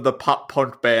clones of the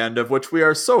pop-punk band of which we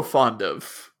are so fond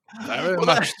of. Very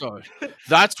much so.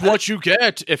 That's what you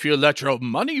get if you let your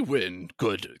money win,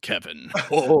 good Kevin.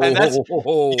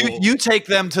 And you take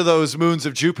them to those moons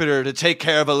of Jupiter to take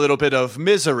care of a little bit of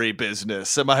misery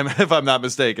business, if I'm not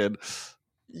mistaken.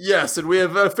 Yes, and we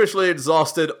have officially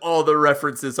exhausted all the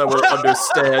references I will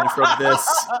understand from this.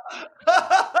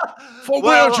 For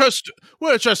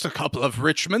we're just a couple of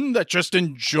rich men that just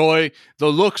enjoy the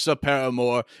looks of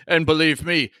Paramore, and believe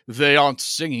me, they aren't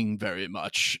singing very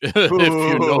much, if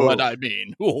you know what I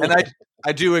mean. And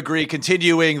I do agree,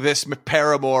 continuing this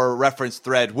Paramore reference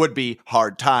thread would be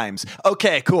hard times.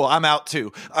 Okay, cool, I'm out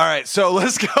too. All right, so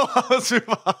let's go. Let's move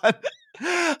on.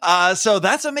 So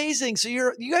that's amazing. So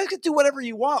you guys can do whatever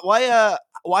you want.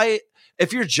 Why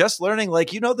if you're just learning,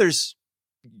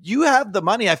 you have the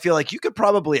money, I feel like you could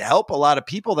probably help a lot of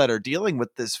people that are dealing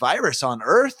with this virus on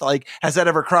Earth. Like, has that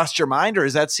ever crossed your mind, or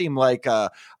does that seem like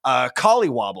a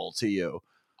collywobble to you?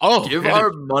 Oh, give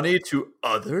our money to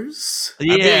others?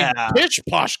 Yeah. I mean, pitch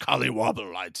posh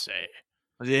collywobble, I'd say.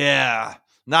 Yeah.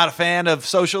 Not a fan of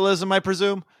socialism, I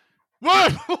presume?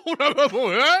 What?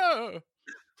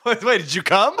 Wait, did you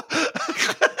come?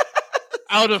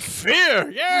 Out of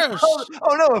fear, yes.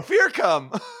 Oh no, a fear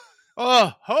come.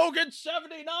 Hogan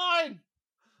 79,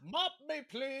 mop me,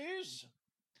 please.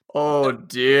 Oh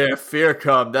dear, fear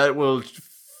come. That will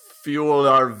fuel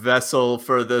our vessel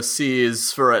for the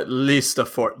seas for at least a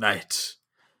fortnight.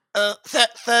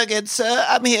 Thurgood, sir,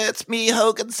 I'm here. It's me,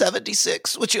 Hogan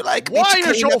 76. Would you like me to clean up?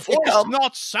 Why does your voice cum?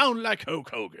 not sound like Hulk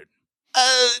Hogan?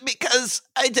 Because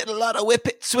I did a lot of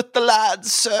whippets with the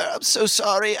lads, sir. I'm so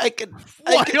sorry.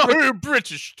 Why are you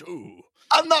British too?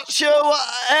 I'm not sure what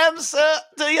I am, sir.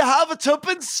 Do you have a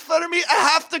tuppence for me? I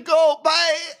have to go.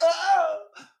 Bye.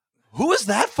 Who is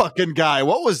that fucking guy?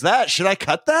 What was that? Should I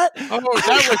cut that? Oh,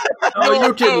 that was. No,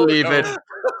 you can leave it.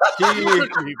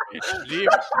 Leave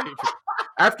it.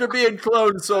 After being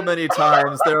cloned so many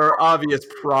times, there are obvious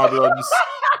problems.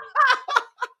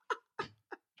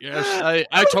 Yes,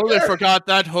 I totally forgot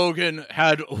that Hogan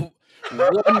had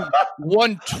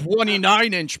one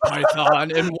 29-inch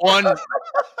python and one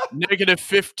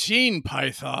 -15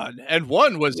 python, and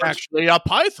one was actually a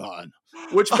python.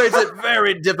 Which makes it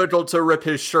very difficult to rip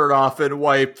his shirt off and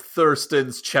wipe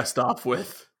Thurston's chest off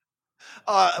with.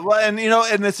 And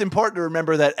it's important to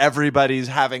remember that everybody's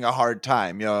having a hard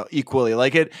time, equally.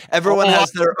 Everyone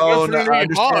has their own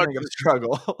understanding of the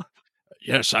struggle.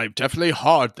 Yes, I'm definitely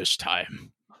hard this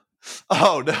time.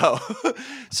 Oh no.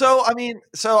 So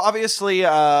obviously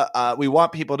we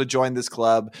want people to join this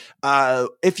club.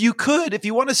 If you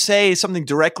want to say something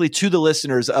directly to the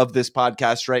listeners of this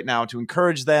podcast right now to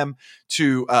encourage them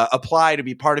to apply to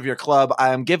be part of your club,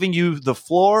 I am giving you the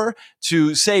floor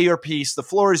to say your piece. The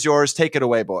floor is yours. Take it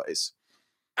away, boys.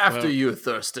 After you,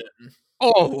 Thurston.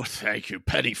 Oh, thank you,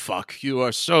 Pennyfuck. You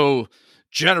are so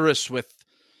generous with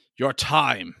your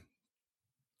time.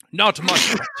 Not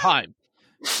much time.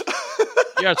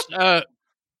 Yes,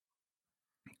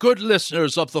 good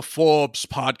listeners of the Forbes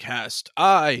podcast,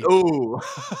 I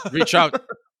reach out.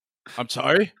 I'm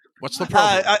sorry? What's the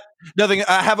problem? Nothing.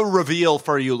 I have a reveal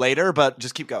for you later, but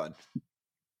just keep going.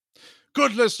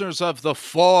 Good listeners of the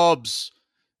Forbes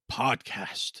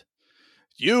podcast,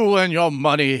 you and your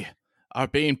money are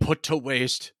being put to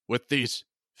waste with these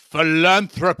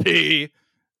philanthropy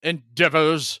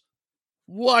endeavors.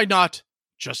 Why not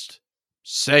just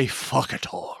say fuck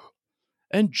it all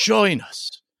and join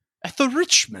us at the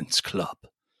Richmond's Club,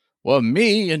 where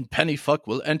me and Pennyfuck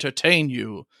will entertain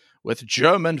you with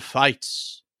German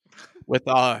fights, with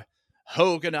our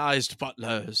Hoganized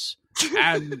butlers,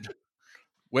 and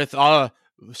with our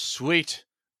sweet,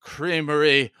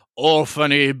 creamery,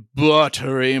 orphany,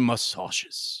 buttery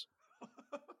massages.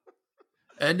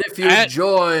 And if you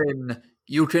join,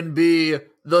 you can be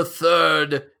the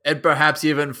third and perhaps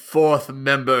even fourth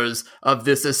members of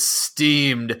this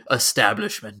esteemed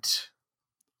establishment.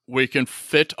 We can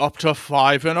fit up to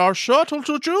 5 in our shuttle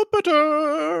to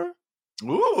Jupiter.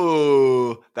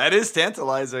 Ooh, that is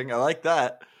tantalizing. I like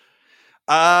that.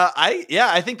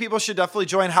 I think people should definitely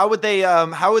join. How would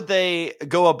they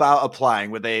go about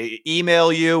applying? Would they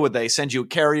email you? Would they send you a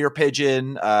carrier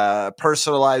pigeon,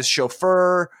 personalized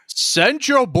chauffeur? Send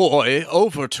your boy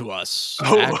over to us.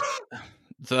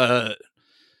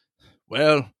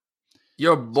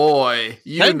 Your boy.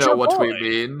 You know what we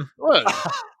mean.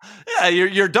 Yeah,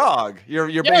 your dog.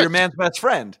 Your man's best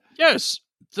friend. Yes.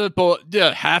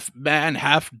 The half man,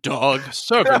 half dog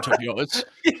servant of yours.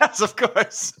 Yes, of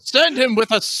course. Send him with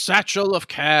a satchel of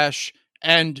cash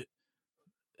and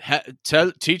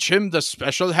teach him the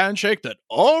special handshake that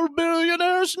all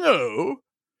billionaires know.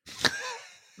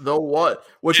 The what?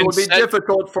 Which will be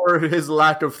difficult for his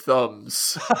lack of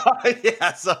thumbs.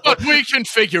 But we can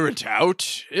figure it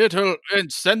out.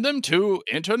 And send them to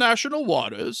international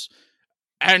waters.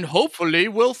 And hopefully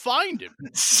we'll find him.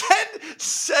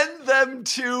 Send them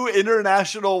to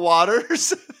international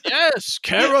waters? Yes,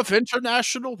 care of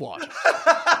international waters.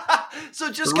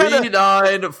 So just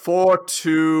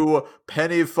 3942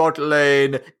 Pennyfuck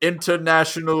Lane,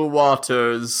 international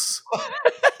waters.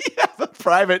 You have a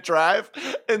private drive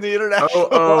in the international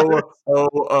waters.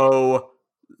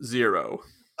 000.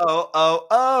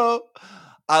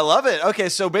 I love it. Okay,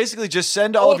 so basically just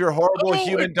send all of your horrible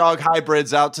human-dog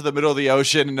hybrids out to the middle of the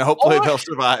ocean and hopefully they'll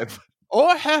survive.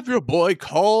 Or have your boy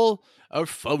call our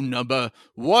phone number,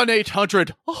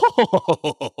 1-800...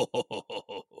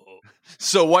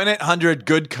 So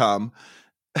 1-800-GOOD-COME.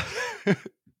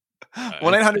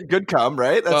 1-800-GOOD-COME,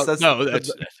 right?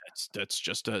 That's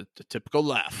just a typical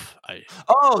laugh.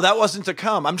 That wasn't to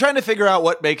come. I'm trying to figure out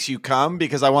what makes you come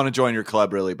because I want to join your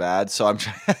club really bad. So I'm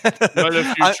trying. Well,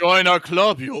 if you join our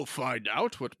club, you'll find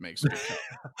out what makes me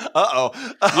come.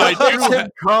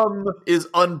 Come is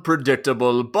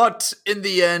unpredictable, but in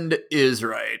the end is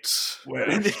right. Well,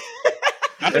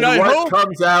 and what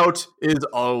comes out is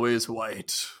always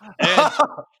white.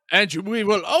 And we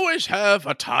will always have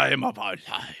a time of our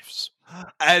lives.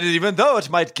 And even though it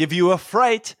might give you a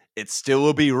fright, it still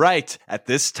will be right at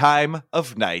this time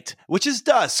of night, which is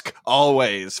dusk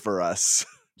always for us.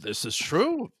 This is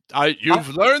true.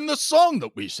 You've learned the song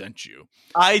that we sent you.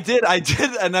 I did,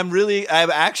 and I'm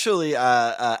actually,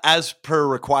 as per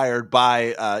required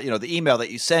by, the email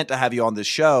that you sent to have you on this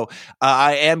show,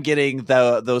 I am getting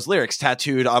those lyrics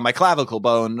tattooed on my clavicle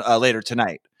bone later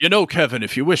tonight. You know, Kevin,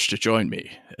 if you wish to join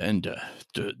me and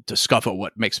discover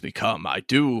what makes me come, I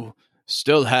do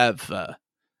still have,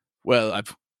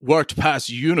 I've worked past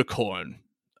unicorn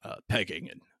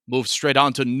pegging and moved straight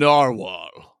on to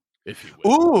narwhal, if you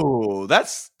will. Ooh,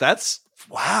 that's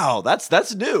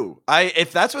new.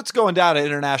 If that's what's going down in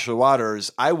international waters,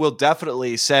 I will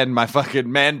definitely send my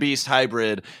fucking man-beast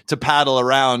hybrid to paddle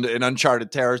around in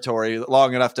uncharted territory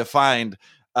long enough to find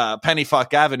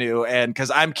Pennyfuck Avenue, and because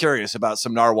I'm curious about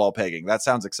some narwhal pegging. That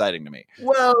sounds exciting to me.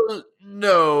 Well,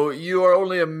 no, you are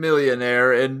only a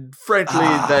millionaire, and frankly,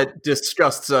 that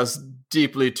disgusts us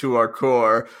deeply to our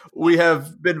core. We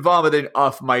have been vomiting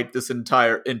off mic this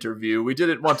entire interview. We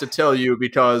didn't want to tell you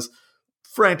because,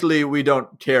 frankly, we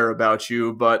don't care about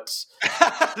you, but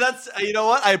that's, you know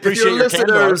what? I appreciate your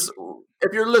listeners.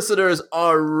 If your listeners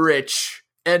are rich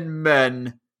and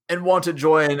men and want to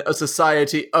join a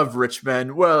society of rich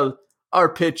men, well, our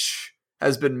pitch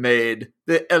has been made.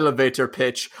 The elevator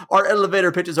pitch. Our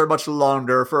elevator pitches are much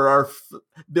longer, for our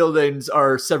buildings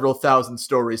are several thousand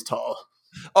stories tall.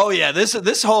 Oh yeah,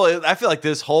 this whole I feel like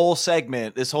this whole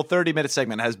 30-minute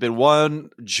segment has been one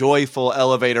joyful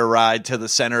elevator ride to the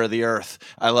center of the earth.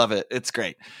 I love it. It's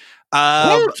great.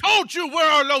 Who told you where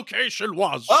our location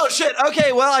was? Oh shit.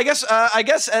 Okay. Well, I guess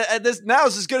this now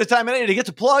is as good a time as any to get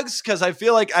to plugs because I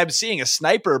feel like I'm seeing a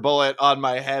sniper bullet on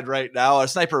my head right now. A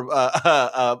sniper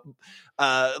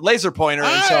laser pointer.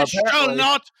 I shall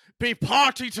not be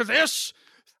party to this.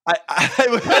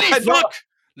 Fuck.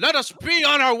 Let us be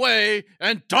on our way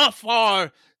and doff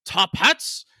our top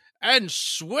hats and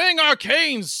swing our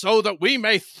canes so that we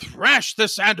may thrash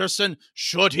this Anderson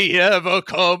should he ever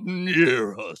come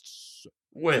near us.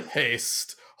 With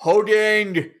haste,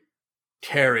 Hogang,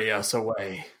 carry us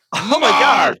away. Oh my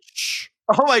god!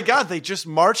 Oh my god! They just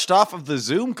marched off of the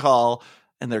Zoom call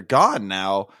and they're gone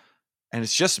now, and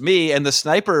it's just me. And the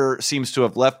sniper seems to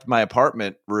have left my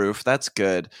apartment roof. That's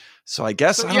good. So I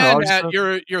guess I don't know. Nat,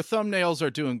 your thumbnails are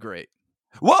doing great.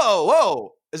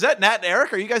 Whoa! Is that Nat and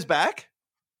Eric? Are you guys back?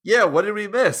 Yeah. What did we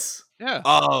miss? Yeah.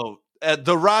 Oh,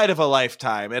 the ride of a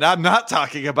lifetime, and I'm not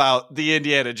talking about the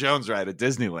Indiana Jones ride at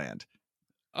Disneyland.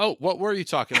 Oh, what were you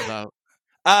talking about?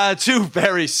 Two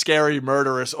very scary,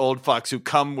 murderous old fucks who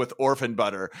come with orphan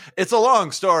butter. It's a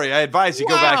long story. I advise you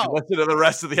go back and listen to the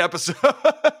rest of the episode.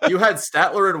 You had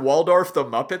Statler and Waldorf the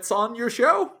Muppets on your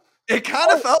show? It kind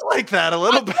of felt like that a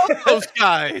little bit. Those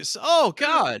guys. Oh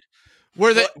God.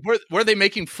 Were they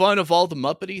making fun of all the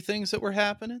Muppety things that were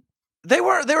happening? They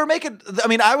were making. I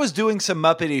mean, I was doing some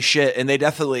Muppety shit, and they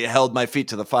definitely held my feet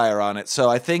to the fire on it. So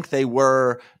I think they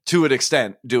were, to an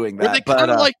extent, doing that. Were they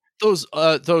kind of like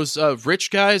those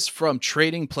rich guys from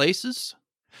Trading Places?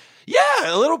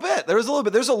 Yeah, a little bit. There's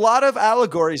a lot of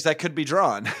allegories that could be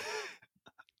drawn.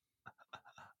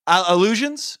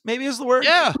 Allusions, maybe is the word.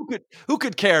 Yeah. Who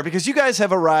could care? Because you guys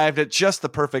have arrived at just the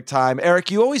perfect time.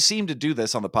 Eric, you always seem to do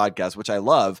this on the podcast, which I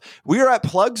love. We are at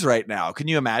plugs right now. Can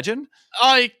you imagine?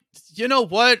 You know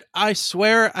what? I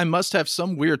swear I must have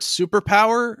some weird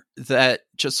superpower that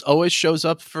just always shows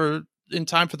up in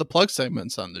time for the plug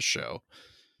segments on this show.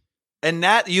 And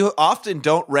Nat, you often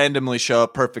don't randomly show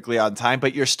up perfectly on time,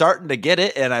 but you're starting to get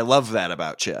it, and I love that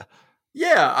about you.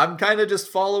 Yeah, I'm kind of just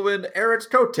following Eric's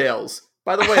coattails.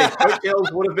 By the way,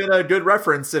 coattails would have been a good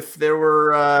reference if there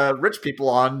were rich people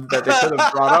on that they could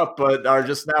have brought up, but are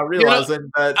just now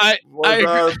realizing that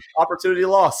was opportunity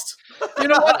lost. You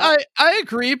know what? I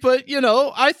agree, but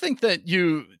I think that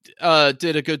you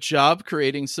did a good job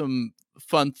creating some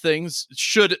fun things.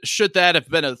 Should that have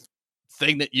been a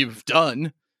thing that you've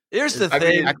done? Here's the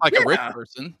thing: act like a rich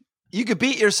person. You could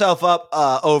beat yourself up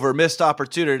over missed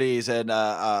opportunities and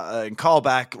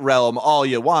callback realm all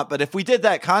you want, but if we did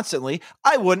that constantly,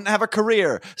 I wouldn't have a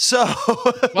career. So,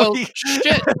 well,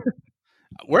 shit.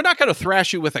 We're not going to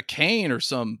thrash you with a cane or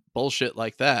some bullshit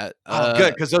like that.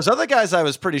 Good, because those other guys, I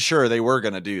was pretty sure they were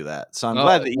going to do that. So I'm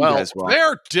glad that you guys were.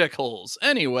 They're dickholes.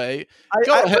 Anyway,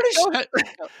 go ahead.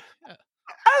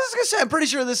 I was going to say, I'm pretty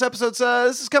sure this episode's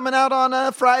this is coming out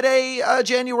on Friday,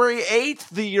 January 8th,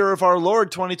 the year of our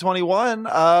Lord 2021.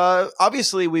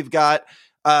 Obviously, we've got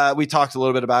we talked a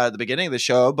little bit about it at the beginning of the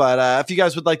show, but if you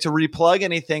guys would like to replug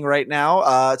anything right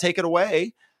now, take it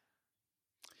away.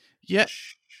 Yeah.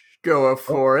 Go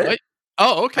for it. Wait.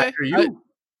 Oh, okay. After you.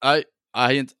 I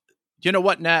you know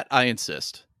what, Nat? I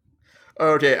insist.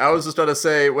 Okay, I was just going to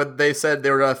say, when they said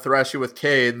they were going to thrash you with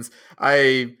canes,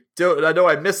 I know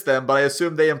I missed them, but I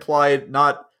assumed they implied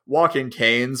not walking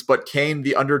canes, but Kane,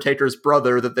 the Undertaker's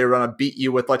brother, that they were going to beat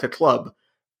you with like a club.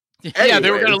 Yeah, they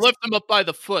were going to lift them up by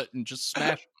the foot and just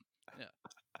smash them.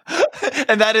 Yeah.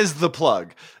 And that is the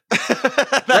plug.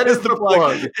 that is the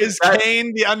plug. Is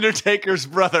Kane, the Undertaker's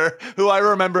brother, who I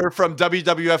remember from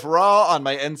WWF Raw on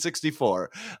my N64.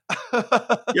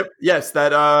 Yep. Yes,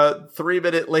 that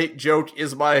 3-minute late joke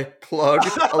is my plug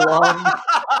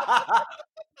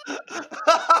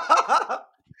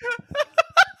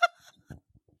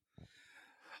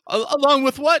along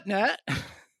with what, Nat?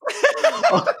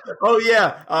 Oh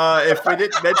yeah, if we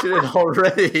didn't mention it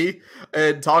already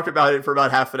and talked about it for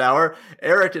about half an hour,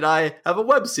 Eric and I have a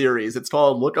web series. It's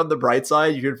called Look on the Bright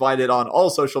Side. You can find it on all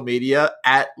social media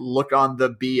at Look on the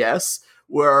BS,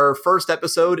 where our first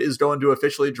episode is going to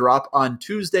officially drop on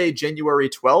Tuesday, January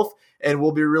 12th, and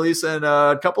we'll be releasing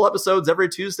a couple episodes every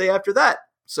Tuesday after that.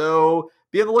 So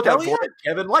be on the lookout for it.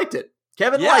 Kevin liked it.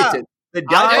 Liked it. The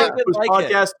guy whose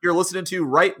podcast you're listening to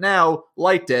right now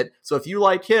liked it. So if you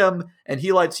like him and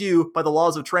he likes you, by the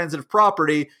laws of transitive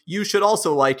property, you should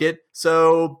also like it.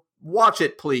 So watch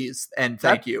it, please. And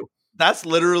thank you. That's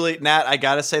literally, Nat, I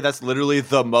got to say, that's literally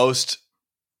the most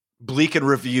Bleak and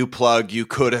Review plug you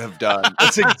could have done.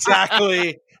 It's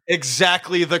exactly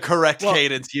exactly the correct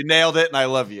cadence. You nailed it, and I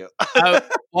love you. I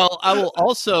will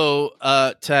also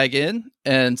tag in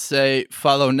and say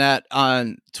follow Nat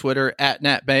on Twitter at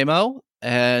NatBamo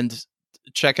and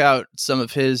check out some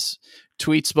of his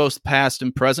tweets, both past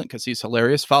and present, because he's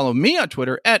hilarious. Follow me on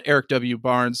Twitter at Eric W.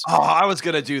 Barnes. Oh, I was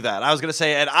going to do that. I was going to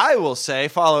say, and I will say,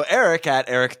 follow Eric at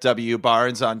Eric W.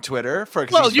 Barnes on Twitter.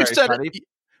 You said it.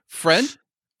 Friend,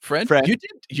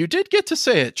 you did get to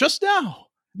say it just now.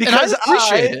 Because I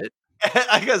appreciate it.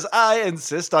 Because I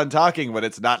insist on talking when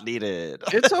it's not needed.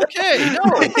 It's okay.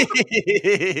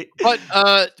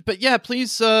 No. But yeah,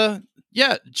 please,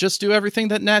 just do everything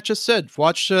that Nat just said.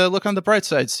 Watch, look on the bright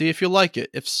side, see if you like it.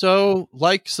 If so,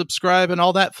 like, subscribe, and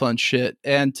all that fun shit.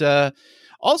 And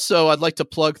also, I'd like to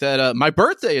plug that my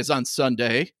birthday is on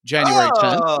Sunday, January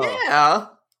 10th. Yeah.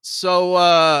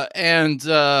 So,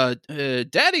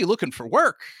 Daddy looking for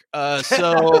work.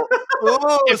 So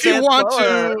if you want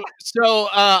to,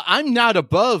 I'm not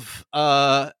above,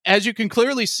 as you can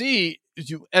clearly see,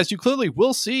 as you clearly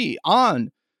will see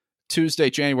on Tuesday,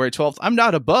 January 12th, I'm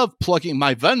not above plugging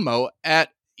my Venmo at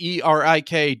ERIK-BARNES.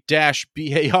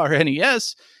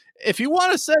 If you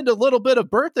want to send a little bit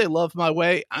of birthday love my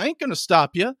way, I ain't going to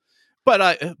stop you.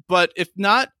 But if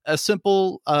not, a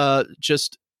simple,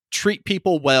 just treat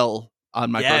people well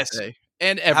on my birthday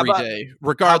and every day,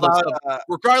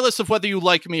 regardless of whether you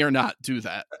like me or not. Do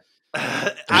that.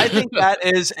 I think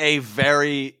that's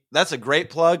a great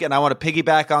plug, and I want to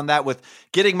piggyback on that with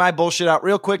getting my bullshit out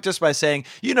real quick just by saying,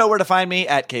 you know where to find me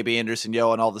at KB Anderson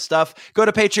Yo and all the stuff. Go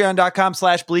to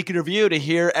patreon.com/Bleak and Review to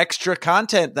hear extra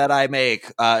content that I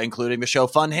make, including the show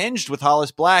Fun Hinged with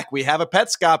Hollis Black. We have a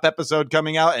Petscop episode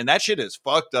coming out, and that shit is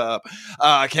fucked up.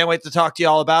 I can't wait to talk to you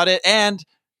all about it, and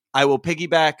I will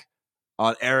piggyback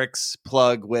on Eric's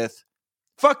plug with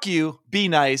fuck you, be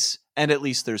nice, and at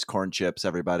least there's corn chips,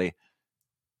 everybody.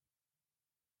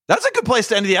 That's a good place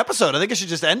to end the episode. I think I should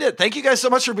just end it. Thank you guys so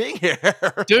much for being here.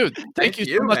 Dude, thank you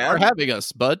so much for having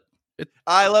us, bud.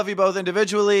 I love you both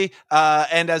individually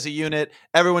and as a unit.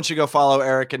 Everyone should go follow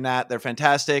Eric and Nat. They're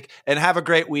fantastic. And have a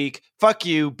great week. Fuck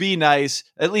you. Be nice.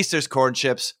 At least there's corn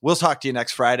chips. We'll talk to you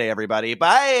next Friday, everybody.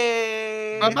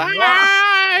 Bye. Bye-bye.